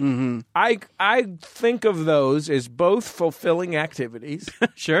up. Mm-hmm. I think of those as both fulfilling activities.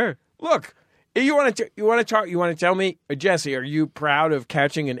 Sure. Look, you want to tell me, Jesse, are you proud of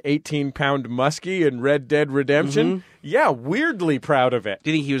catching an 18-pound muskie in Red Dead Redemption? Mm-hmm. Yeah, weirdly proud of it. Do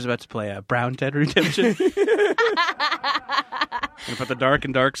you think he was about to play a Brown Dead Redemption? Gonna put the dark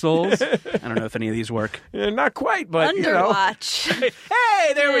in Dark Souls? I don't know if any of these work. Not quite, but Underwatch.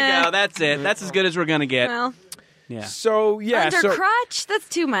 Hey, there we go. That's it. That's as good as we're gonna get. Well, yeah. So Undercrotch? That's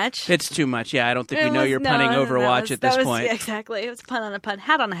too much. It's too much. Yeah, I don't think we know you're punning Overwatch at this point. Yeah, exactly. It was a pun on a pun.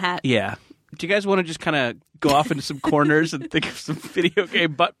 Hat on a hat. Yeah. Do you guys want to just kind of go off into some corners and think of some video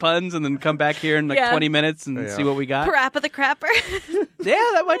game butt puns and then come back here in 20 minutes and see what we got? Parappa the Crapper. Yeah,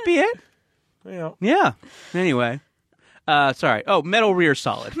 that might be it. Yeah. Anyway. Sorry. Oh, Metal Rear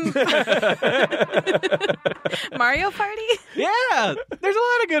Solid. Mario Party? Yeah. There's a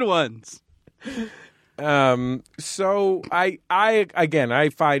lot of good ones. So I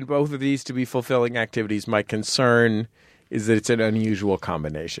find both of these to be fulfilling activities. My concern is that it's an unusual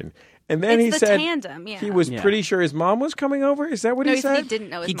combination. And then he said tandem, he was pretty sure his mom was coming over. Is that what he said? He didn't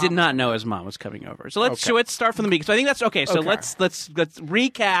know. He did not know his mom was coming over. So let's start from the beginning. So I think that's okay. So let's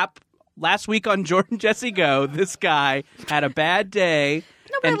recap. Last week on Jordan Jesse Go, this guy had a bad day.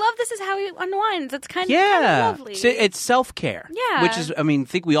 No, but I love this is how he unwinds. It's kind of lovely. So it's self-care. Yeah. Which is, I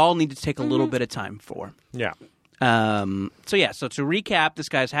think we all need to take a little bit of time for. Yeah. So to recap, this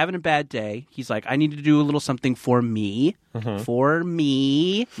guy's having a bad day. He's like, I need to do a little something for me. Mm-hmm. For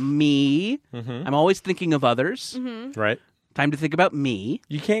me. Mm-hmm. I'm always thinking of others. Mm-hmm. Right. Time to think about me.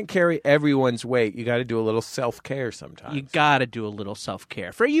 You can't carry everyone's weight. You got to do a little self-care sometimes. You got to do a little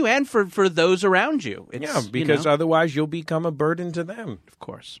self-care for you and for those around you. Because otherwise you'll become a burden to them. Of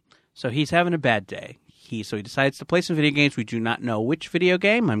course. So he's having a bad day. So he decides to play some video games. We do not know which video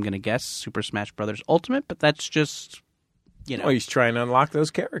game. I'm going to guess Super Smash Brothers Ultimate, but that's just, Oh, he's trying to unlock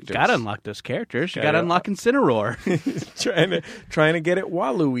those characters. Got to unlock those characters. You got to unlock Incineroar. trying to get it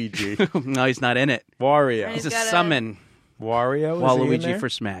Waluigi. No, he's not in it. Wario. He's a summon. Wario? Waluigi for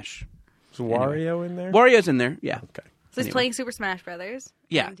Smash. Is Wario in there? Wario's in there, yeah. Okay. So he's playing Super Smash Brothers.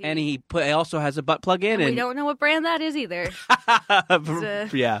 Yeah, and he also has a butt plug in. And we don't know what brand that is either.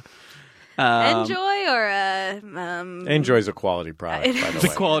 Yeah. Enjoy or Enjoy's a quality product, by the way. It's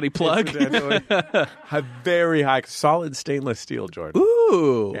a quality plug. A very high, solid stainless steel, Jordan.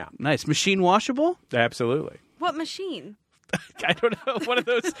 Ooh. Yeah. Nice. Machine washable? Absolutely. what machine? I don't know. One of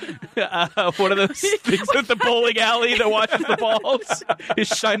those things at the bowling alley that washes the balls. You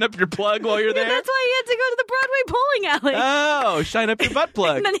shine up your plug while you're there. That's why he had to go to the Broadway bowling alley. Oh, shine up your butt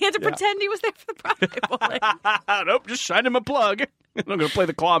plug. And then he had to pretend he was there for the Broadway bowling. Nope, just shine him a plug. I'm going to play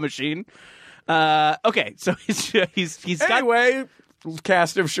the claw machine. Okay, so he's got... Anyway,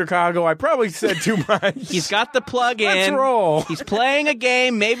 cast of Chicago, I probably said too much. He's got the plug in. Let's roll. He's playing a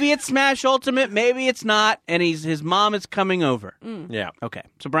game. Maybe it's Smash Ultimate. Maybe it's not. And his mom is coming over. Yeah. Okay.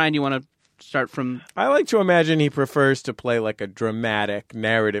 So, Brian, you want to start from... I like to imagine he prefers to play like a dramatic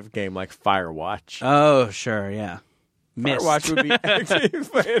narrative game like Firewatch. Oh, sure, yeah. Mist. Firewatch would be actually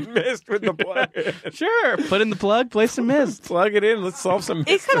playing Mist with the plug in. Sure. Put in the plug, play some Mist. Plug it in. Let's solve some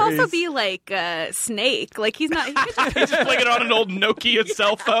mysteries. It could also be like Snake. Like he's not. He could Just playing it on an old Nokia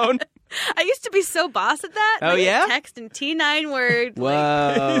cell phone. I used to be so boss at that. Oh, yeah? Text in T9 word. Whoa.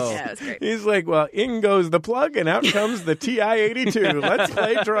 Yeah, it was great. He's like, well, in goes the plug, and out comes the TI-82. Let's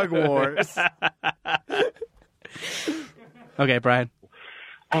play Drug Wars. Okay, Brian.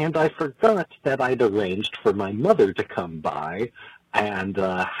 And I forgot that I'd arranged for my mother to come by and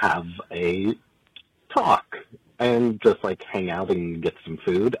have a talk and just like hang out and get some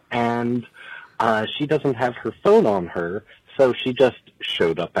food. And she doesn't have her phone on her, so she just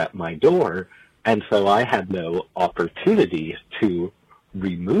showed up at my door. And so I had no opportunity to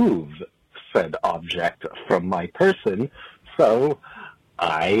remove said object from my person. So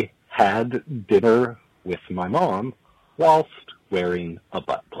I had dinner with my mom whilst wearing a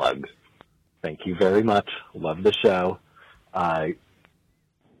butt plug. Thank you very much. Love the show.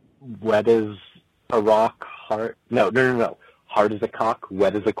 Wet as a rock, hard... No. Hard as a cock,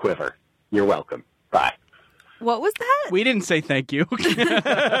 wet as a quiver. You're welcome. Bye. What was that? We didn't say thank you.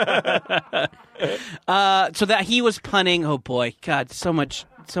 So that he was punning. Oh boy, God, so much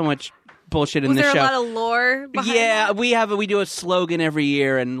bullshit in Was this there show. a lot of lore behind that? we do a slogan every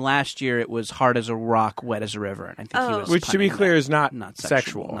year, and last year it was hard as a rock, wet as a river. And I think he was Which, to be punning clear, that. is not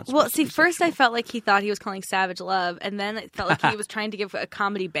sexual. sexual. Well, see, first I felt like he thought he was calling Savage Love, and then it felt like he was trying to give a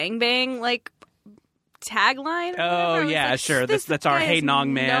comedy Bang Bang like tagline. Or Oh, whatever. I was yeah, like, sure. this That's our guy Hey has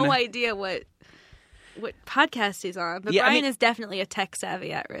Nong Man. No idea what podcast he's on, but Yeah, Brian is definitely a tech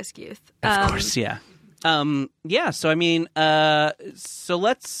savvy at-risk youth. Of course, yeah. So I mean, so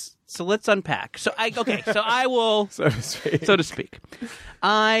let's unpack. So I will, So to speak. so to speak.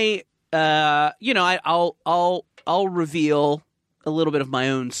 I'll reveal a little bit of my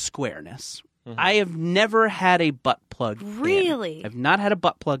own squareness. Mm-hmm. I have never had a butt plug in. Really? I've not had a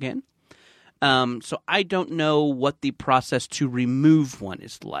butt plug in. So I don't know what the process to remove one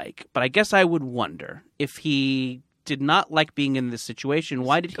is like. But I guess I would wonder if he did not like being in this situation,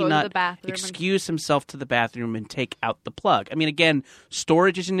 why did Go he to the not bathroom excuse himself to the bathroom and take out the plug? I mean, again,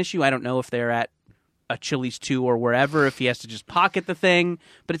 storage is an issue. I don't know if they're at a Chili's 2 or wherever, if he has to just pocket the thing.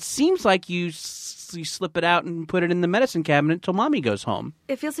 But it seems like you slip it out and put it in the medicine cabinet until mommy goes home.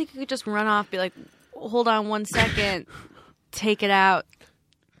 It feels like you could just run off, be like, hold on 1 second, take it out.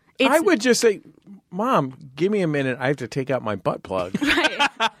 I would just say, Mom, give me a minute. I have to take out my butt plug. Right.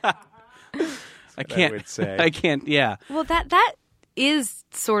 I can't. I would say. I can't. Yeah. Well, that is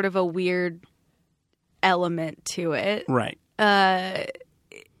sort of a weird element to it. Right.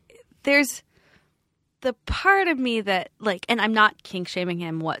 There's the part of me that, like, and I'm not kink shaming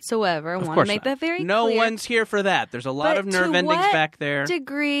him whatsoever. I want to course make not. that very No clear. one's here for that. There's a lot But of nerve to endings what back there.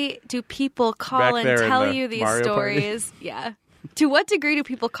 degree do people call Back and there in tell the you these Mario Party? stories? Yeah. To what degree do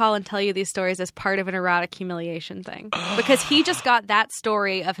people call and tell you these stories as part of an erotic humiliation thing? Because he just got that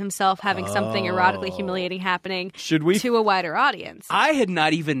story of himself having something erotically humiliating happening Should we- to a wider audience. I had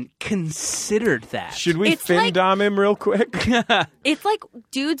not even considered that. Should we It's like- fin-dom him real quick? It's like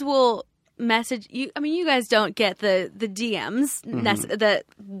dudes will message you. I mean, you guys don't get the DMs that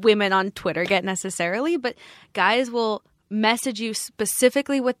women on Twitter get necessarily, but guys will message you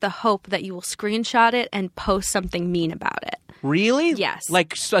specifically with the hope that you will screenshot it and post something mean about it. Really? Yes.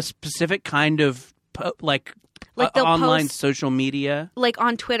 Like a specific kind of Like they'll online post- social media. Like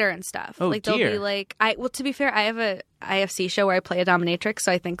on Twitter and stuff. Oh, like they'll dear. be like, well, to be fair, I have a IFC show where I play a dominatrix,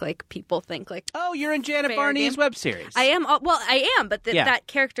 so I think like people think like Oh, you're in Janet Fair Varney's game. web series. I am. Well, I am, but Yeah. that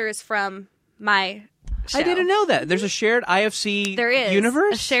character is from my show. I didn't know that. There's a shared IFC There is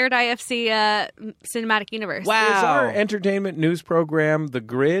universe? a shared IFC cinematic universe. Wow. Is our entertainment news program, The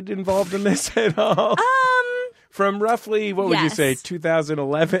Grid, involved in this at all? From roughly, what would you Yes. say,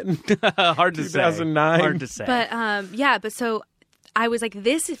 2011? Hard to say. 2009? Hard to say. But but so I was like,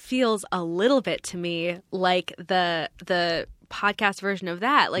 this feels a little bit to me like the podcast version of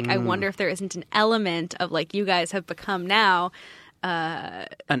that. Like, I wonder if there isn't an element of like you guys have become now.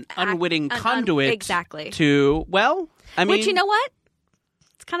 an unwitting an conduit exactly. to, well, I mean, Which, you know what?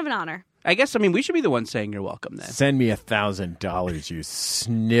 It's kind of an honor. I guess, we should be the ones saying you're welcome then. Send me $1,000, you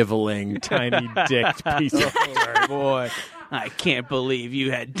sniveling, tiny-dicked piece of boy. I can't believe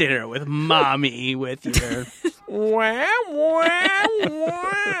you had dinner with mommy with your... Wah, wah,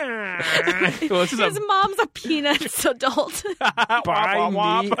 wah. Well, this is His mom's a Peanuts adult. Buy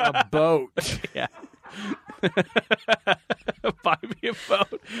me a boat. Yeah. Buy me a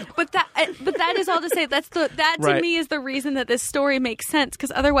boat. But that is all to say. That to Right. me is the reason that this story makes sense.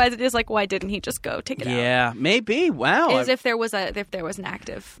 Because otherwise, it is like, why didn't he just go take it out? Yeah, maybe. Wow. As if there was an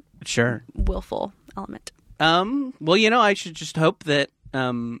active, Sure. willful element. Well, I should just hope that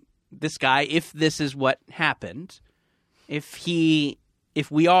this guy, if this is what happened, if we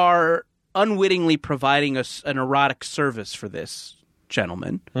are unwittingly providing us an erotic service for this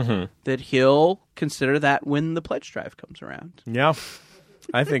gentleman, that he'll consider that when the pledge drive comes around. Yeah,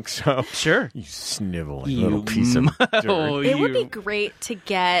 I think so. Sure. You sniveling little piece of dirt. It would be great to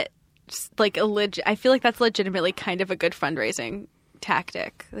get like I feel like that's legitimately kind of a good fundraising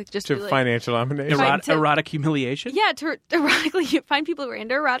tactic. Like just To be like, financial domination. Right. to- Erotic humiliation? yeah, to erotically find people who are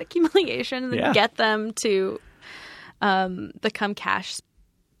into erotic humiliation and then Yeah. get them to become cash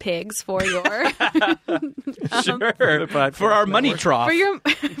pigs for your Sure. For our money trough. for your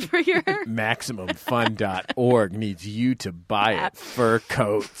MaximumFun.org needs you to buy it. Fur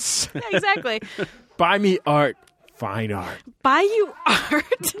coats. exactly. Buy me art. Fine art. Buy you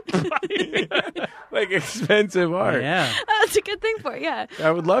art. Like expensive art. Yeah. That's a good thing for it, yeah.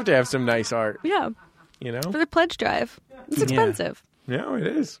 I would love to have some nice art, Yeah. you know? For the pledge drive. It's expensive. No, it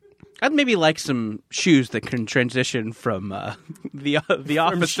is. I'd maybe like some shoes that can transition from the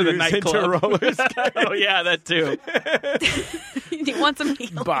office to the nightclub. Oh yeah, that too. You want some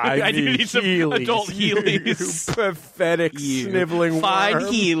heels? I do need some adult Heelys. You pathetic sniveling 5 worm.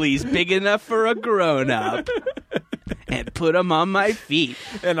 Heelys, big enough for a grown-up. And put them on my feet.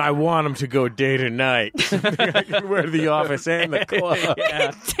 And I want them to go day to night. I can wear the office and the club.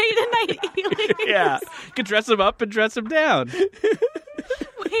 Yeah. Day to night Heelys. Yeah. You could dress them up and dress them down.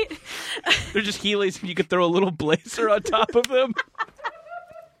 Wait. They're just Heelys and you could throw a little blazer on top of them.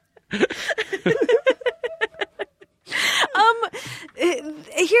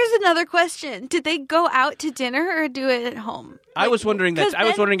 Here's another question. Did they go out to dinner or do it at home? I was wondering that. I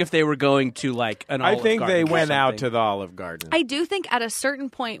was wondering if they were going to like an Olive I think Garden they or went out something. to the Olive Garden. I do think at a certain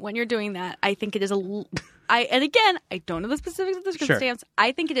point when you're doing that, I think it is and again, I don't know the specifics of the circumstance.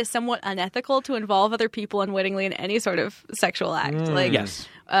 I think it is somewhat unethical to involve other people unwittingly in any sort of sexual act. Like, Yes.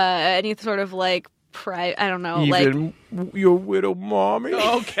 Any sort of like, I don't know, Even your widow mommy.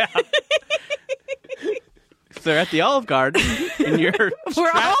 Oh, God. If they're at the Olive Garden and you're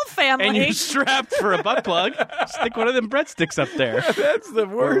we're all family. and you're strapped for a butt plug, stick one of them breadsticks up there. That's the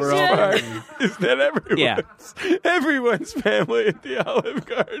worst We're all- part. Is that everyone's family at the Olive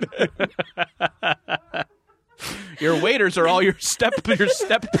Garden. Your waiters are all your step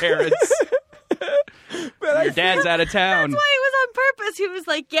parents. But Your dad's out of town. That's why it was on purpose. He was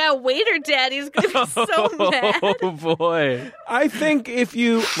like, "Yeah, waiter daddy's gonna be so mad." Oh boy, I think if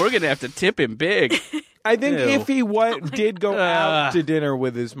you, we're gonna have to tip him big. I think Ew. if he did go out to dinner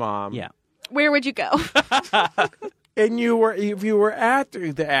with his mom, Yeah. Where would you go? and if you were at the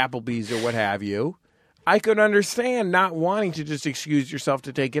Applebee's or what have you, I could understand not wanting to just excuse yourself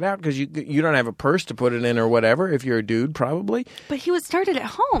to take it out because you don't have a purse to put it in or whatever. If you're a dude, probably. But he was started at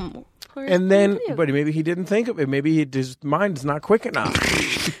home. And then, but maybe he didn't think of it. Maybe his mind's not quick enough.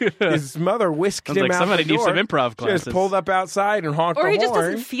 His mother whisked Sounds him like out somebody the needs door, some improv classes. just pulled up outside and honked or the he just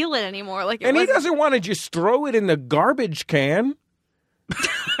horn. doesn't feel it anymore. Like, And he doesn't want to just throw it in the garbage can.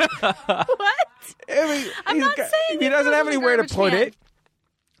 What? I'm not saying he you doesn't throw it have in the anywhere to garbage put can. it.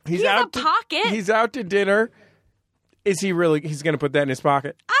 He has a pocket. He's out to dinner. Is he really? He's going to put that in his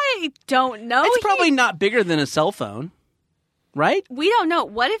pocket? I don't know. It's probably not bigger than a cell phone, right? We don't know.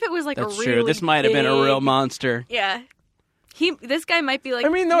 What if it was like That's a really true. This might have been a real big- monster. Yeah. This guy might be like. I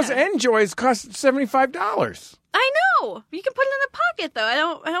mean, those yeah. Enjoys cost $75. I know. You can put it in a pocket though.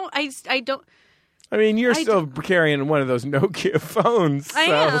 I don't. I mean, you're still carrying one of those Nokia phones. I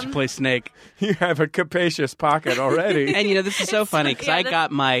so am. Play Snake. You have a capacious pocket already. And this is so funny because yeah, I got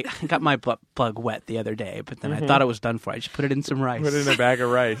my butt plug wet the other day, but then I thought it was done for. I just put it in some rice. Put it in a bag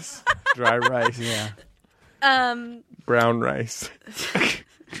of rice. Dry rice. Yeah. Brown rice.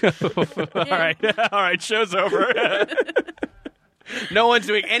 All right. Show's over. No one's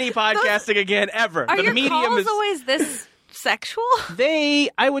doing any podcasting again ever. Are the your medium calls is always this sexual?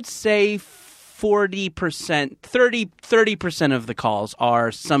 I would say 40%, 30% of the calls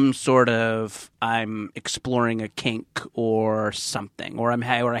are some sort of I'm exploring a kink or something, or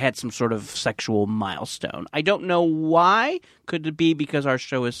I had some sort of sexual milestone. I don't know why. Could it be because our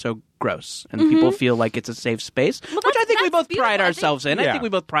show is so gross and people feel like it's a safe space, which I think we that's both pride beautiful. ourselves in. I Yeah. think we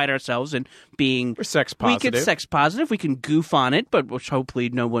both pride ourselves in being We're sex We positive. can sex positive. We can goof on it, but which hopefully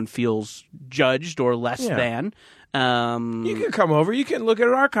no one feels judged or less Yeah. than. You can come over. You can look at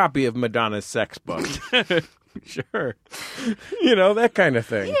our copy of Madonna's sex book. Sure. That kind of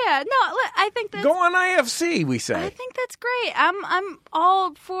thing. Yeah. No. I think that's. Go on IFC, we I say. think that's great. I'm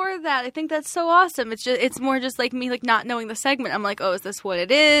all for that. I think that's so awesome. It's more just like me like not knowing the segment. I'm like, oh, is this what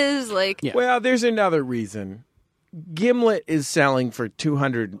it is? Like, Yeah. Well, there's another reason. Gimlet is selling for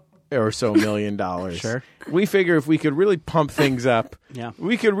 $200 or so million. Sure. We figure if we could really pump things up, Yeah.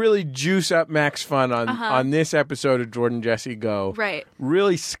 we could really juice up Max Fun on this episode of Jordan Jesse Go. Right.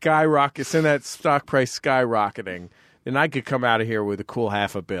 Really skyrocket, send that stock price skyrocketing. Then I could come out of here with a cool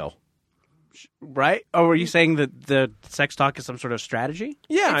 $500 million. Right? Oh, were you saying that the sex talk is some sort of strategy?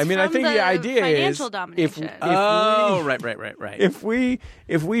 Yeah, It's I mean, I from think the the idea is financial domination. Right. if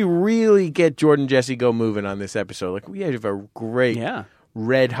we really get Jordan Jesse Go moving on this episode, like we have a great,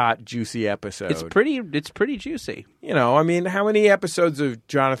 red hot, juicy episode. It's pretty juicy. I mean, how many episodes of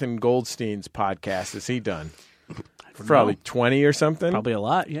Jonathan Goldstein's podcast has he done? Probably 20 or something. Probably a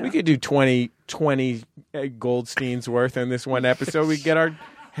lot. Yeah. We could do 20 Goldsteins worth in this one episode. We'd get our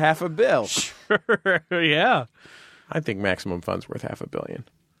 $500 million. Sure. Yeah. I think Maximum Fun's worth $500 million.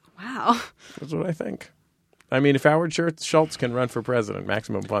 wow. That's what I think. I mean, if Howard Schultz can run for president,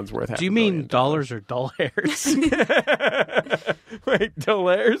 Maximum Fund's worth $500 Do you mean dollars or doll hairs? Wait,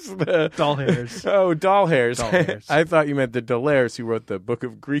 dollars? Doll hairs. Oh, doll hairs. Doll hairs. I thought you meant the Dolaires who wrote the Book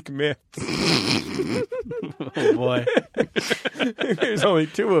of Greek Myths. Oh, boy. There's only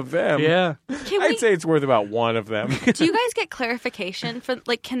 2 of them. Yeah. I'd say it's worth about 1 of them. Do you guys get clarification for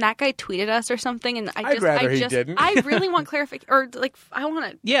can that guy tweet at us or something? And I'd rather he didn't. I really want clarification, or I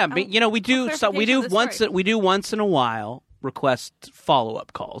want to. Yeah, but we do. So we do once in a while request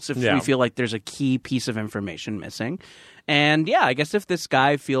follow-up calls if we feel like there's a key piece of information missing. And yeah, I guess if this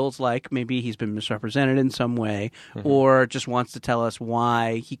guy feels like maybe he's been misrepresented in some way, or just wants to tell us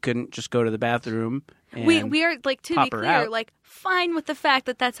why he couldn't just go to the bathroom. And we are to be clear, fine with the fact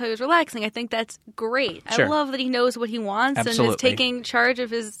that that's how he was relaxing. I think that's great. Sure. I love that he knows what he wants and is taking charge of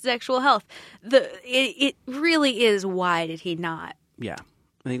his sexual health. It really is, why did he not? Yeah,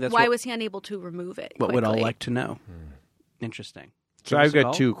 I think that's why was he unable to remove it? What quickly? we'd all like to know. Interesting. So I've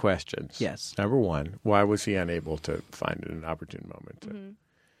got 2 questions. Yes. Number 1, why was he unable to find an opportune moment?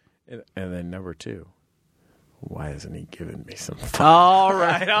 And then number 2, why hasn't he given me some fun? All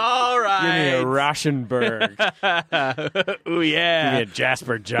right. Give me a Rauschenberg. Ooh, yeah. Give me a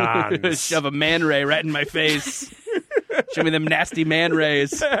Jasper Johns. Shove a Man Ray right in my face. Show me them nasty Man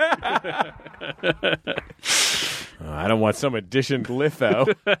Rays. I don't want some auditioned litho.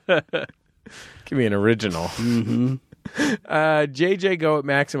 Give me an original. Mm-hmm.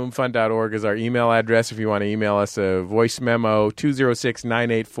 jjgo@maximumfun.org is our email address if you want to email us a voice memo.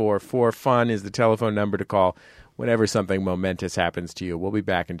 206-984-4FUN is the telephone number to call whenever something momentous happens to you. We'll be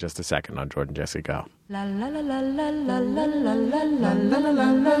back in just a second on Jordan Jesse Go. La la la la la la la la la.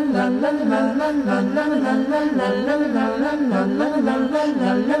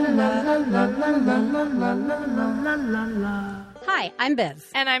 Hi, I'm Biz.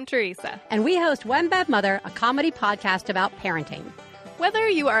 And I'm Teresa. And we host One Bad Mother, a comedy podcast about parenting. Whether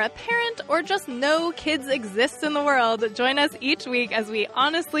you are a parent or just know kids exist in the world, join us each week as we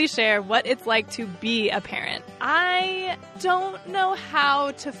honestly share what it's like to be a parent. I don't know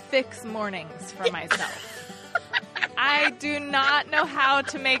how to fix mornings for myself. I do not know how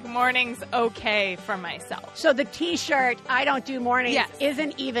to make mornings okay for myself. So the T-shirt, I don't do mornings,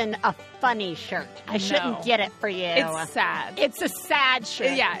 isn't even a funny shirt. I shouldn't get it for you. It's sad. It's a sad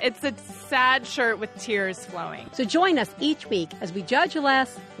shirt. Yeah, it's a sad shirt with tears flowing. So join us each week as we judge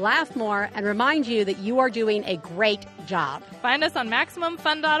less, laugh more, and remind you that you are doing a great job. Find us on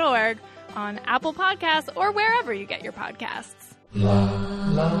MaximumFun.org, on Apple Podcasts, or wherever you get your podcasts. La,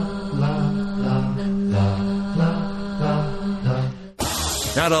 la, la, la, la, la.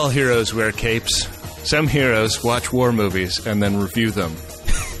 Not all heroes wear capes. Some heroes watch war movies and then review them.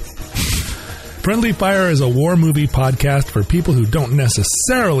 Friendly Fire is a war movie podcast for people who don't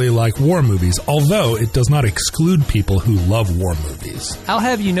necessarily like war movies, although it does not exclude people who love war movies. I'll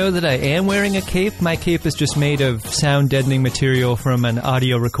have you know that I am wearing a cape. My cape is just made of sound-deadening material from an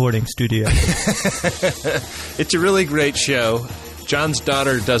audio recording studio. It's a really great show. John's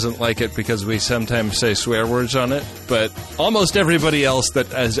daughter doesn't like it because we sometimes say swear words on it, but almost everybody else that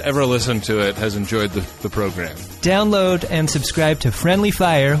has ever listened to it has enjoyed the program. Download and subscribe to Friendly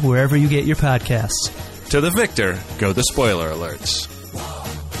Fire wherever you get your podcasts. To the victor go the spoiler alerts.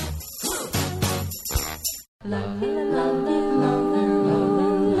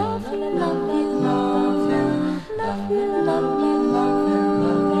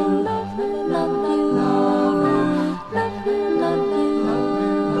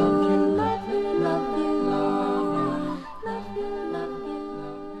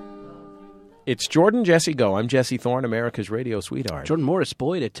 It's Jordan Jesse Go. I'm Jesse Thorne, America's radio sweetheart. Jordan Morris,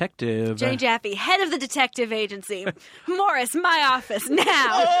 boy detective. Jenny Jaffe, head of the detective agency. Morris, my office now.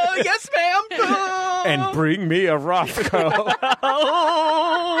 Oh, yes, ma'am. And bring me a Roscoe.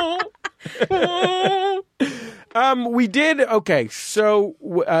 We did, okay, so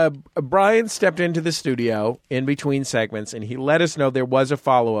Brian stepped into the studio in between segments, and he let us know there was a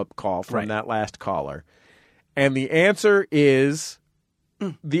follow-up call from that last caller. And the answer is...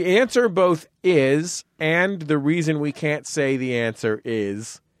 The answer both is, and the reason we can't say the answer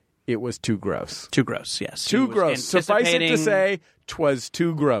is, it was too gross. Too gross, yes. Too gross. Suffice it to say, 'twas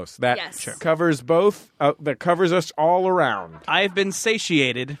too gross. That covers both. That covers us all around. I've been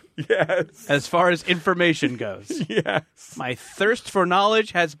satiated. Yes. As far as information goes. Yes. My thirst for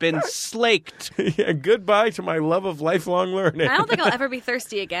knowledge has been slaked. Yeah. Goodbye to my love of lifelong learning. I don't think I'll ever be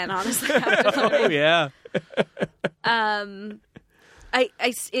thirsty again, honestly. Oh yeah.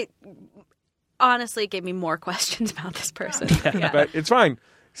 It honestly gave me more questions about this person. Yeah. But it's fine.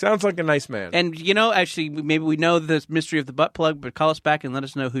 Sounds like a nice man. And, actually, maybe we know the mystery of the butt plug, but call us back and let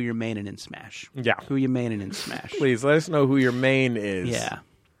us know who you're maining in Smash. Yeah. Who you maining in Smash. Please, let us know who your main is. Yeah.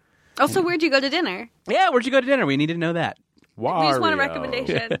 Also, where'd you go to dinner? Yeah, where'd you go to dinner? We need to know that. Wario. We just want a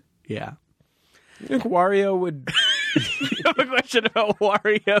recommendation. Yeah. You think Wario would... You have a question about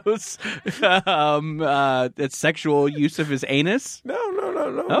Wario's sexual use of his anus?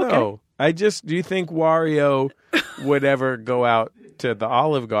 No. Okay. Do you think Wario would ever go out to the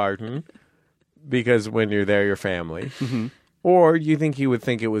Olive Garden because when you're there, you're family? Mm-hmm. Or you think he would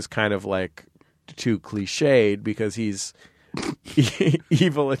think it was kind of like too cliched because he's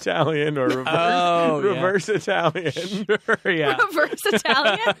evil Italian or reverse Italian? Sure, yeah. Reverse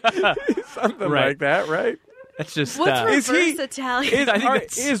Italian? Something like that, right? That's just... What's reverse Italian? I think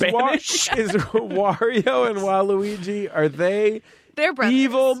that's Spanish. Is Wario and Waluigi, are they... They're brothers.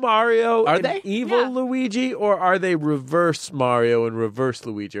 Evil Mario Are and they? evil Luigi, or are they reverse Mario and reverse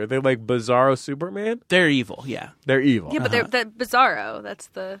Luigi? Are they like Bizarro Superman? They're evil, yeah. They're evil. Yeah, but they're Bizarro. That's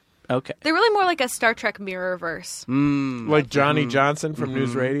the... Okay. They're really more like a Star Trek Mirrorverse. Like Johnny Johnson from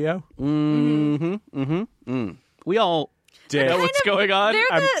News Radio? We all know what's going on. They're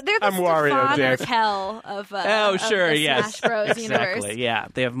the I'm Wario, Stefan or Dick. Kel of sure, of the yes. Smash Bros. Exactly, universe. yeah.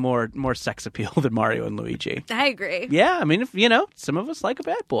 They have more sex appeal than Mario and Luigi. I agree. Yeah, I mean, some of us like a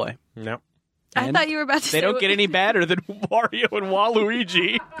bad boy. No. I thought you were about to say... They don't get any badder than Mario and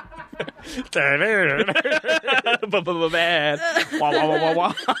Waluigi. Bad. Wah, wah, wah, wah,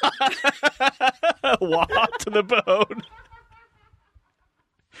 wah. Wah to the bone.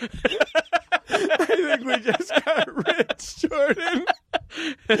 I think we just got rich, Jordan.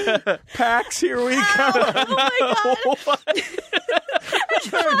 Pax, here we come. Oh my god! I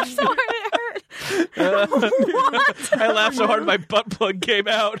just laughed so hard it hurt. What? I laughed so hard my butt plug came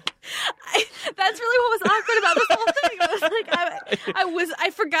out. That's really what was awkward about this whole thing. I was like, I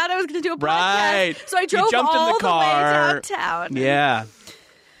forgot I was going to do a podcast, Right. so I drove jumped in all the car. way downtown. Yeah.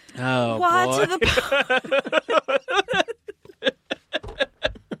 Oh, What boy. to the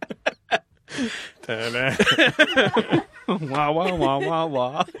Wah, wah, wah, wah,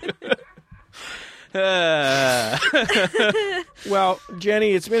 wah. Well,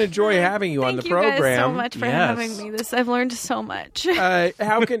 Jenny, it's been a joy having you on the Thank you guys program. so much for having me. I've learned so much.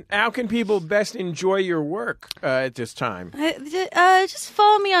 How can people best enjoy your work at this time? Just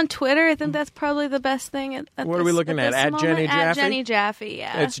follow me on Twitter. I think that's probably the best thing. What are we looking at? At Jenny Jaffe? At Jenny Jaffe,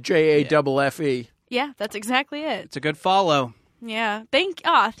 yeah. It's Jaffe. Yeah, that's exactly it. It's a good follow. Yeah. Thank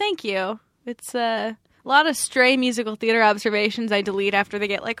you. It's a lot of stray musical theater observations I delete after they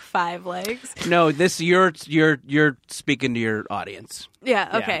get like 5 legs. No, you're speaking to your audience.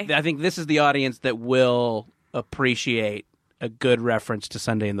 Yeah, okay. I think this is the audience that will appreciate a good reference to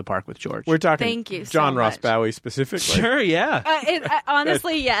Sunday in the Park with George. We're talking Thank you so John Ross much. Bowie specifically. Sure, yeah.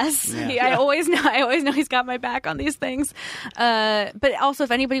 Honestly, yes. Yeah. I always know he's got my back on these things. But also,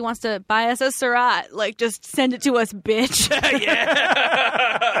 if anybody wants to buy us a Surratt, like, just send it to us, bitch.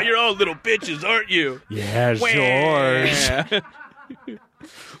 Yeah. You're all little bitches, aren't you? Yeah, George.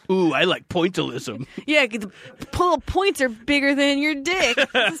 Ooh, I like pointillism. Yeah, the points are bigger than your dick. Is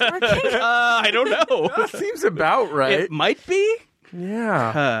this working? I don't know. That seems about right. It might be.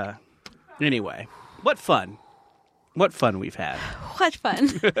 Yeah. Anyway, what fun. What fun we've had. What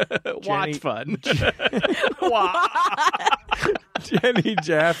fun. Watch fun. Jenny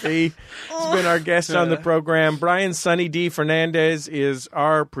Jaffe has been our guest on the program. Brian Sonny D. Fernandez is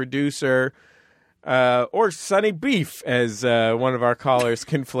our producer. Or Sonny Beef, as one of our callers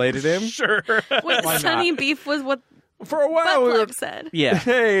conflated him. Sure. Wait, Sonny Beef was what For a while, we were... Buttplug said. Yeah.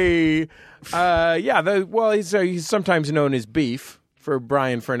 Hey. He's sometimes known as Beef for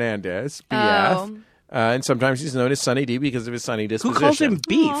Brian Fernandez, BF. Oh. And sometimes he's known as Sonny D because of his sunny Who disposition. calls him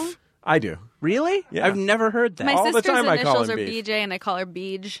Beef? Aw. I do. Really? Yeah. I've never heard that. My All the sister's time I call initials him are Beef. BJ, and I call her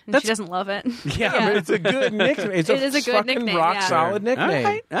Beej, and That's- she doesn't love it. Yeah, but it's a good nickname. It's It is a good fucking nickname, rock yeah. solid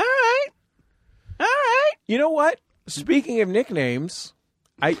nickname. All right. You know what? Speaking of nicknames,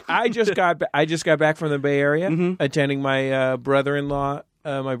 I just got back from the Bay Area, attending my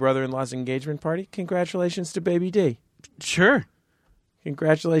brother-in-law's engagement party. Congratulations to Baby D. Sure.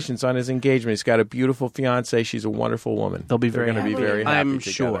 Congratulations on his engagement. He's got a beautiful fiance. She's a wonderful woman. They'll be They're very going to be happy. very happy I'm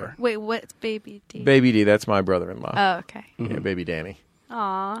together. sure. Wait, what's Baby D? Baby D, that's my brother-in-law. Oh, okay. Yeah, Baby Danny.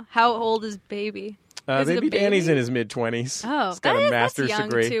 Aw, how old is Baby? Is it a Baby baby? Danny's in his mid-20s. Oh, He's got a that's master's young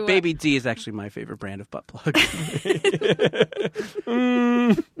degree. too. Baby D is actually my favorite brand of butt plug.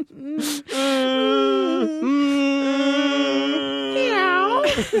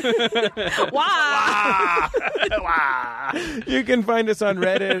 Wow. You can find us on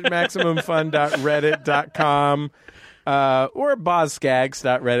Reddit at MaximumFun.reddit.com. or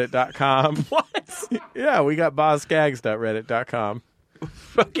bozskags.reddit.com. What? Yeah, we got bozskags.reddit.com.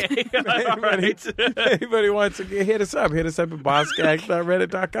 Okay. All right. Anybody wants to hit us up at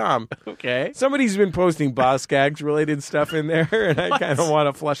bozskags.reddit.com. Okay. Somebody's been posting bozskags related stuff in there, and I kind of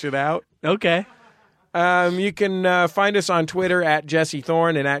want to flush it out. Okay. You can find us on Twitter at Jesse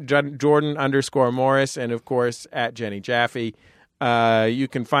Thorne and at Jordan_Morris, and of course at Jenny Jaffe. You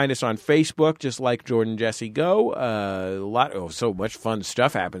can find us on Facebook, just like Jordan Jesse Go. So much fun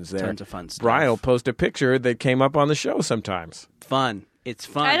stuff happens there. Tons of fun stuff. Brian will post a picture that came up on the show sometimes. Fun. It's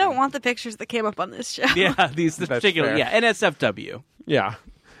fun. I don't want the pictures that came up on this show. Yeah, these particular. fair. Yeah, NSFW. Yeah.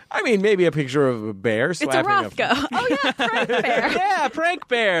 I mean, maybe a picture of a bear It's a slapping Rothko. Oh, yeah, prank bear. Yeah, Prank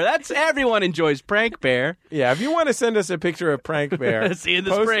Bear. That's everyone enjoys Prank Bear. Yeah, if you want to send us a picture of Prank Bear. See you in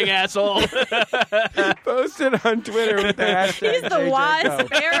the spring, asshole. Post it on Twitter with the hashtag He's the JJGo. wise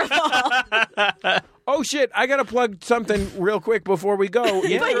bear of all. Oh, shit. I got to plug something real quick before we go. But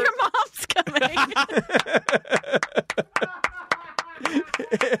your mom's coming.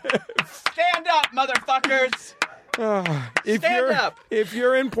 Stand up, motherfuckers. Stand up. If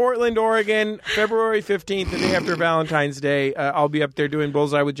you're in Portland, Oregon, February 15th, the day after Valentine's Day, I'll be up there doing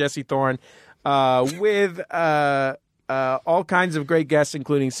Bullseye with Jesse Thorne with all kinds of great guests,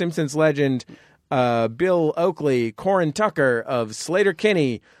 including Simpsons legend Bill Oakley, Corin Tucker of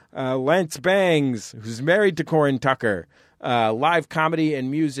Slater-Kinney, Lance Bangs, who's married to Corin Tucker, live comedy and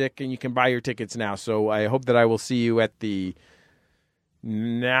music, and you can buy your tickets now. So I hope that I will see you at the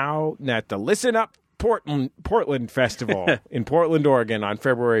Listen Up Portland Festival in Portland, Oregon on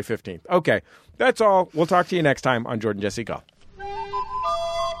February 15th. Okay, that's all. We'll talk to you next time on Jordan Jesse Go.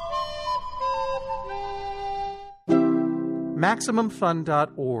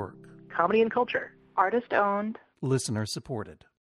 MaximumFun.org. Comedy and culture. Artist owned. Listener supported.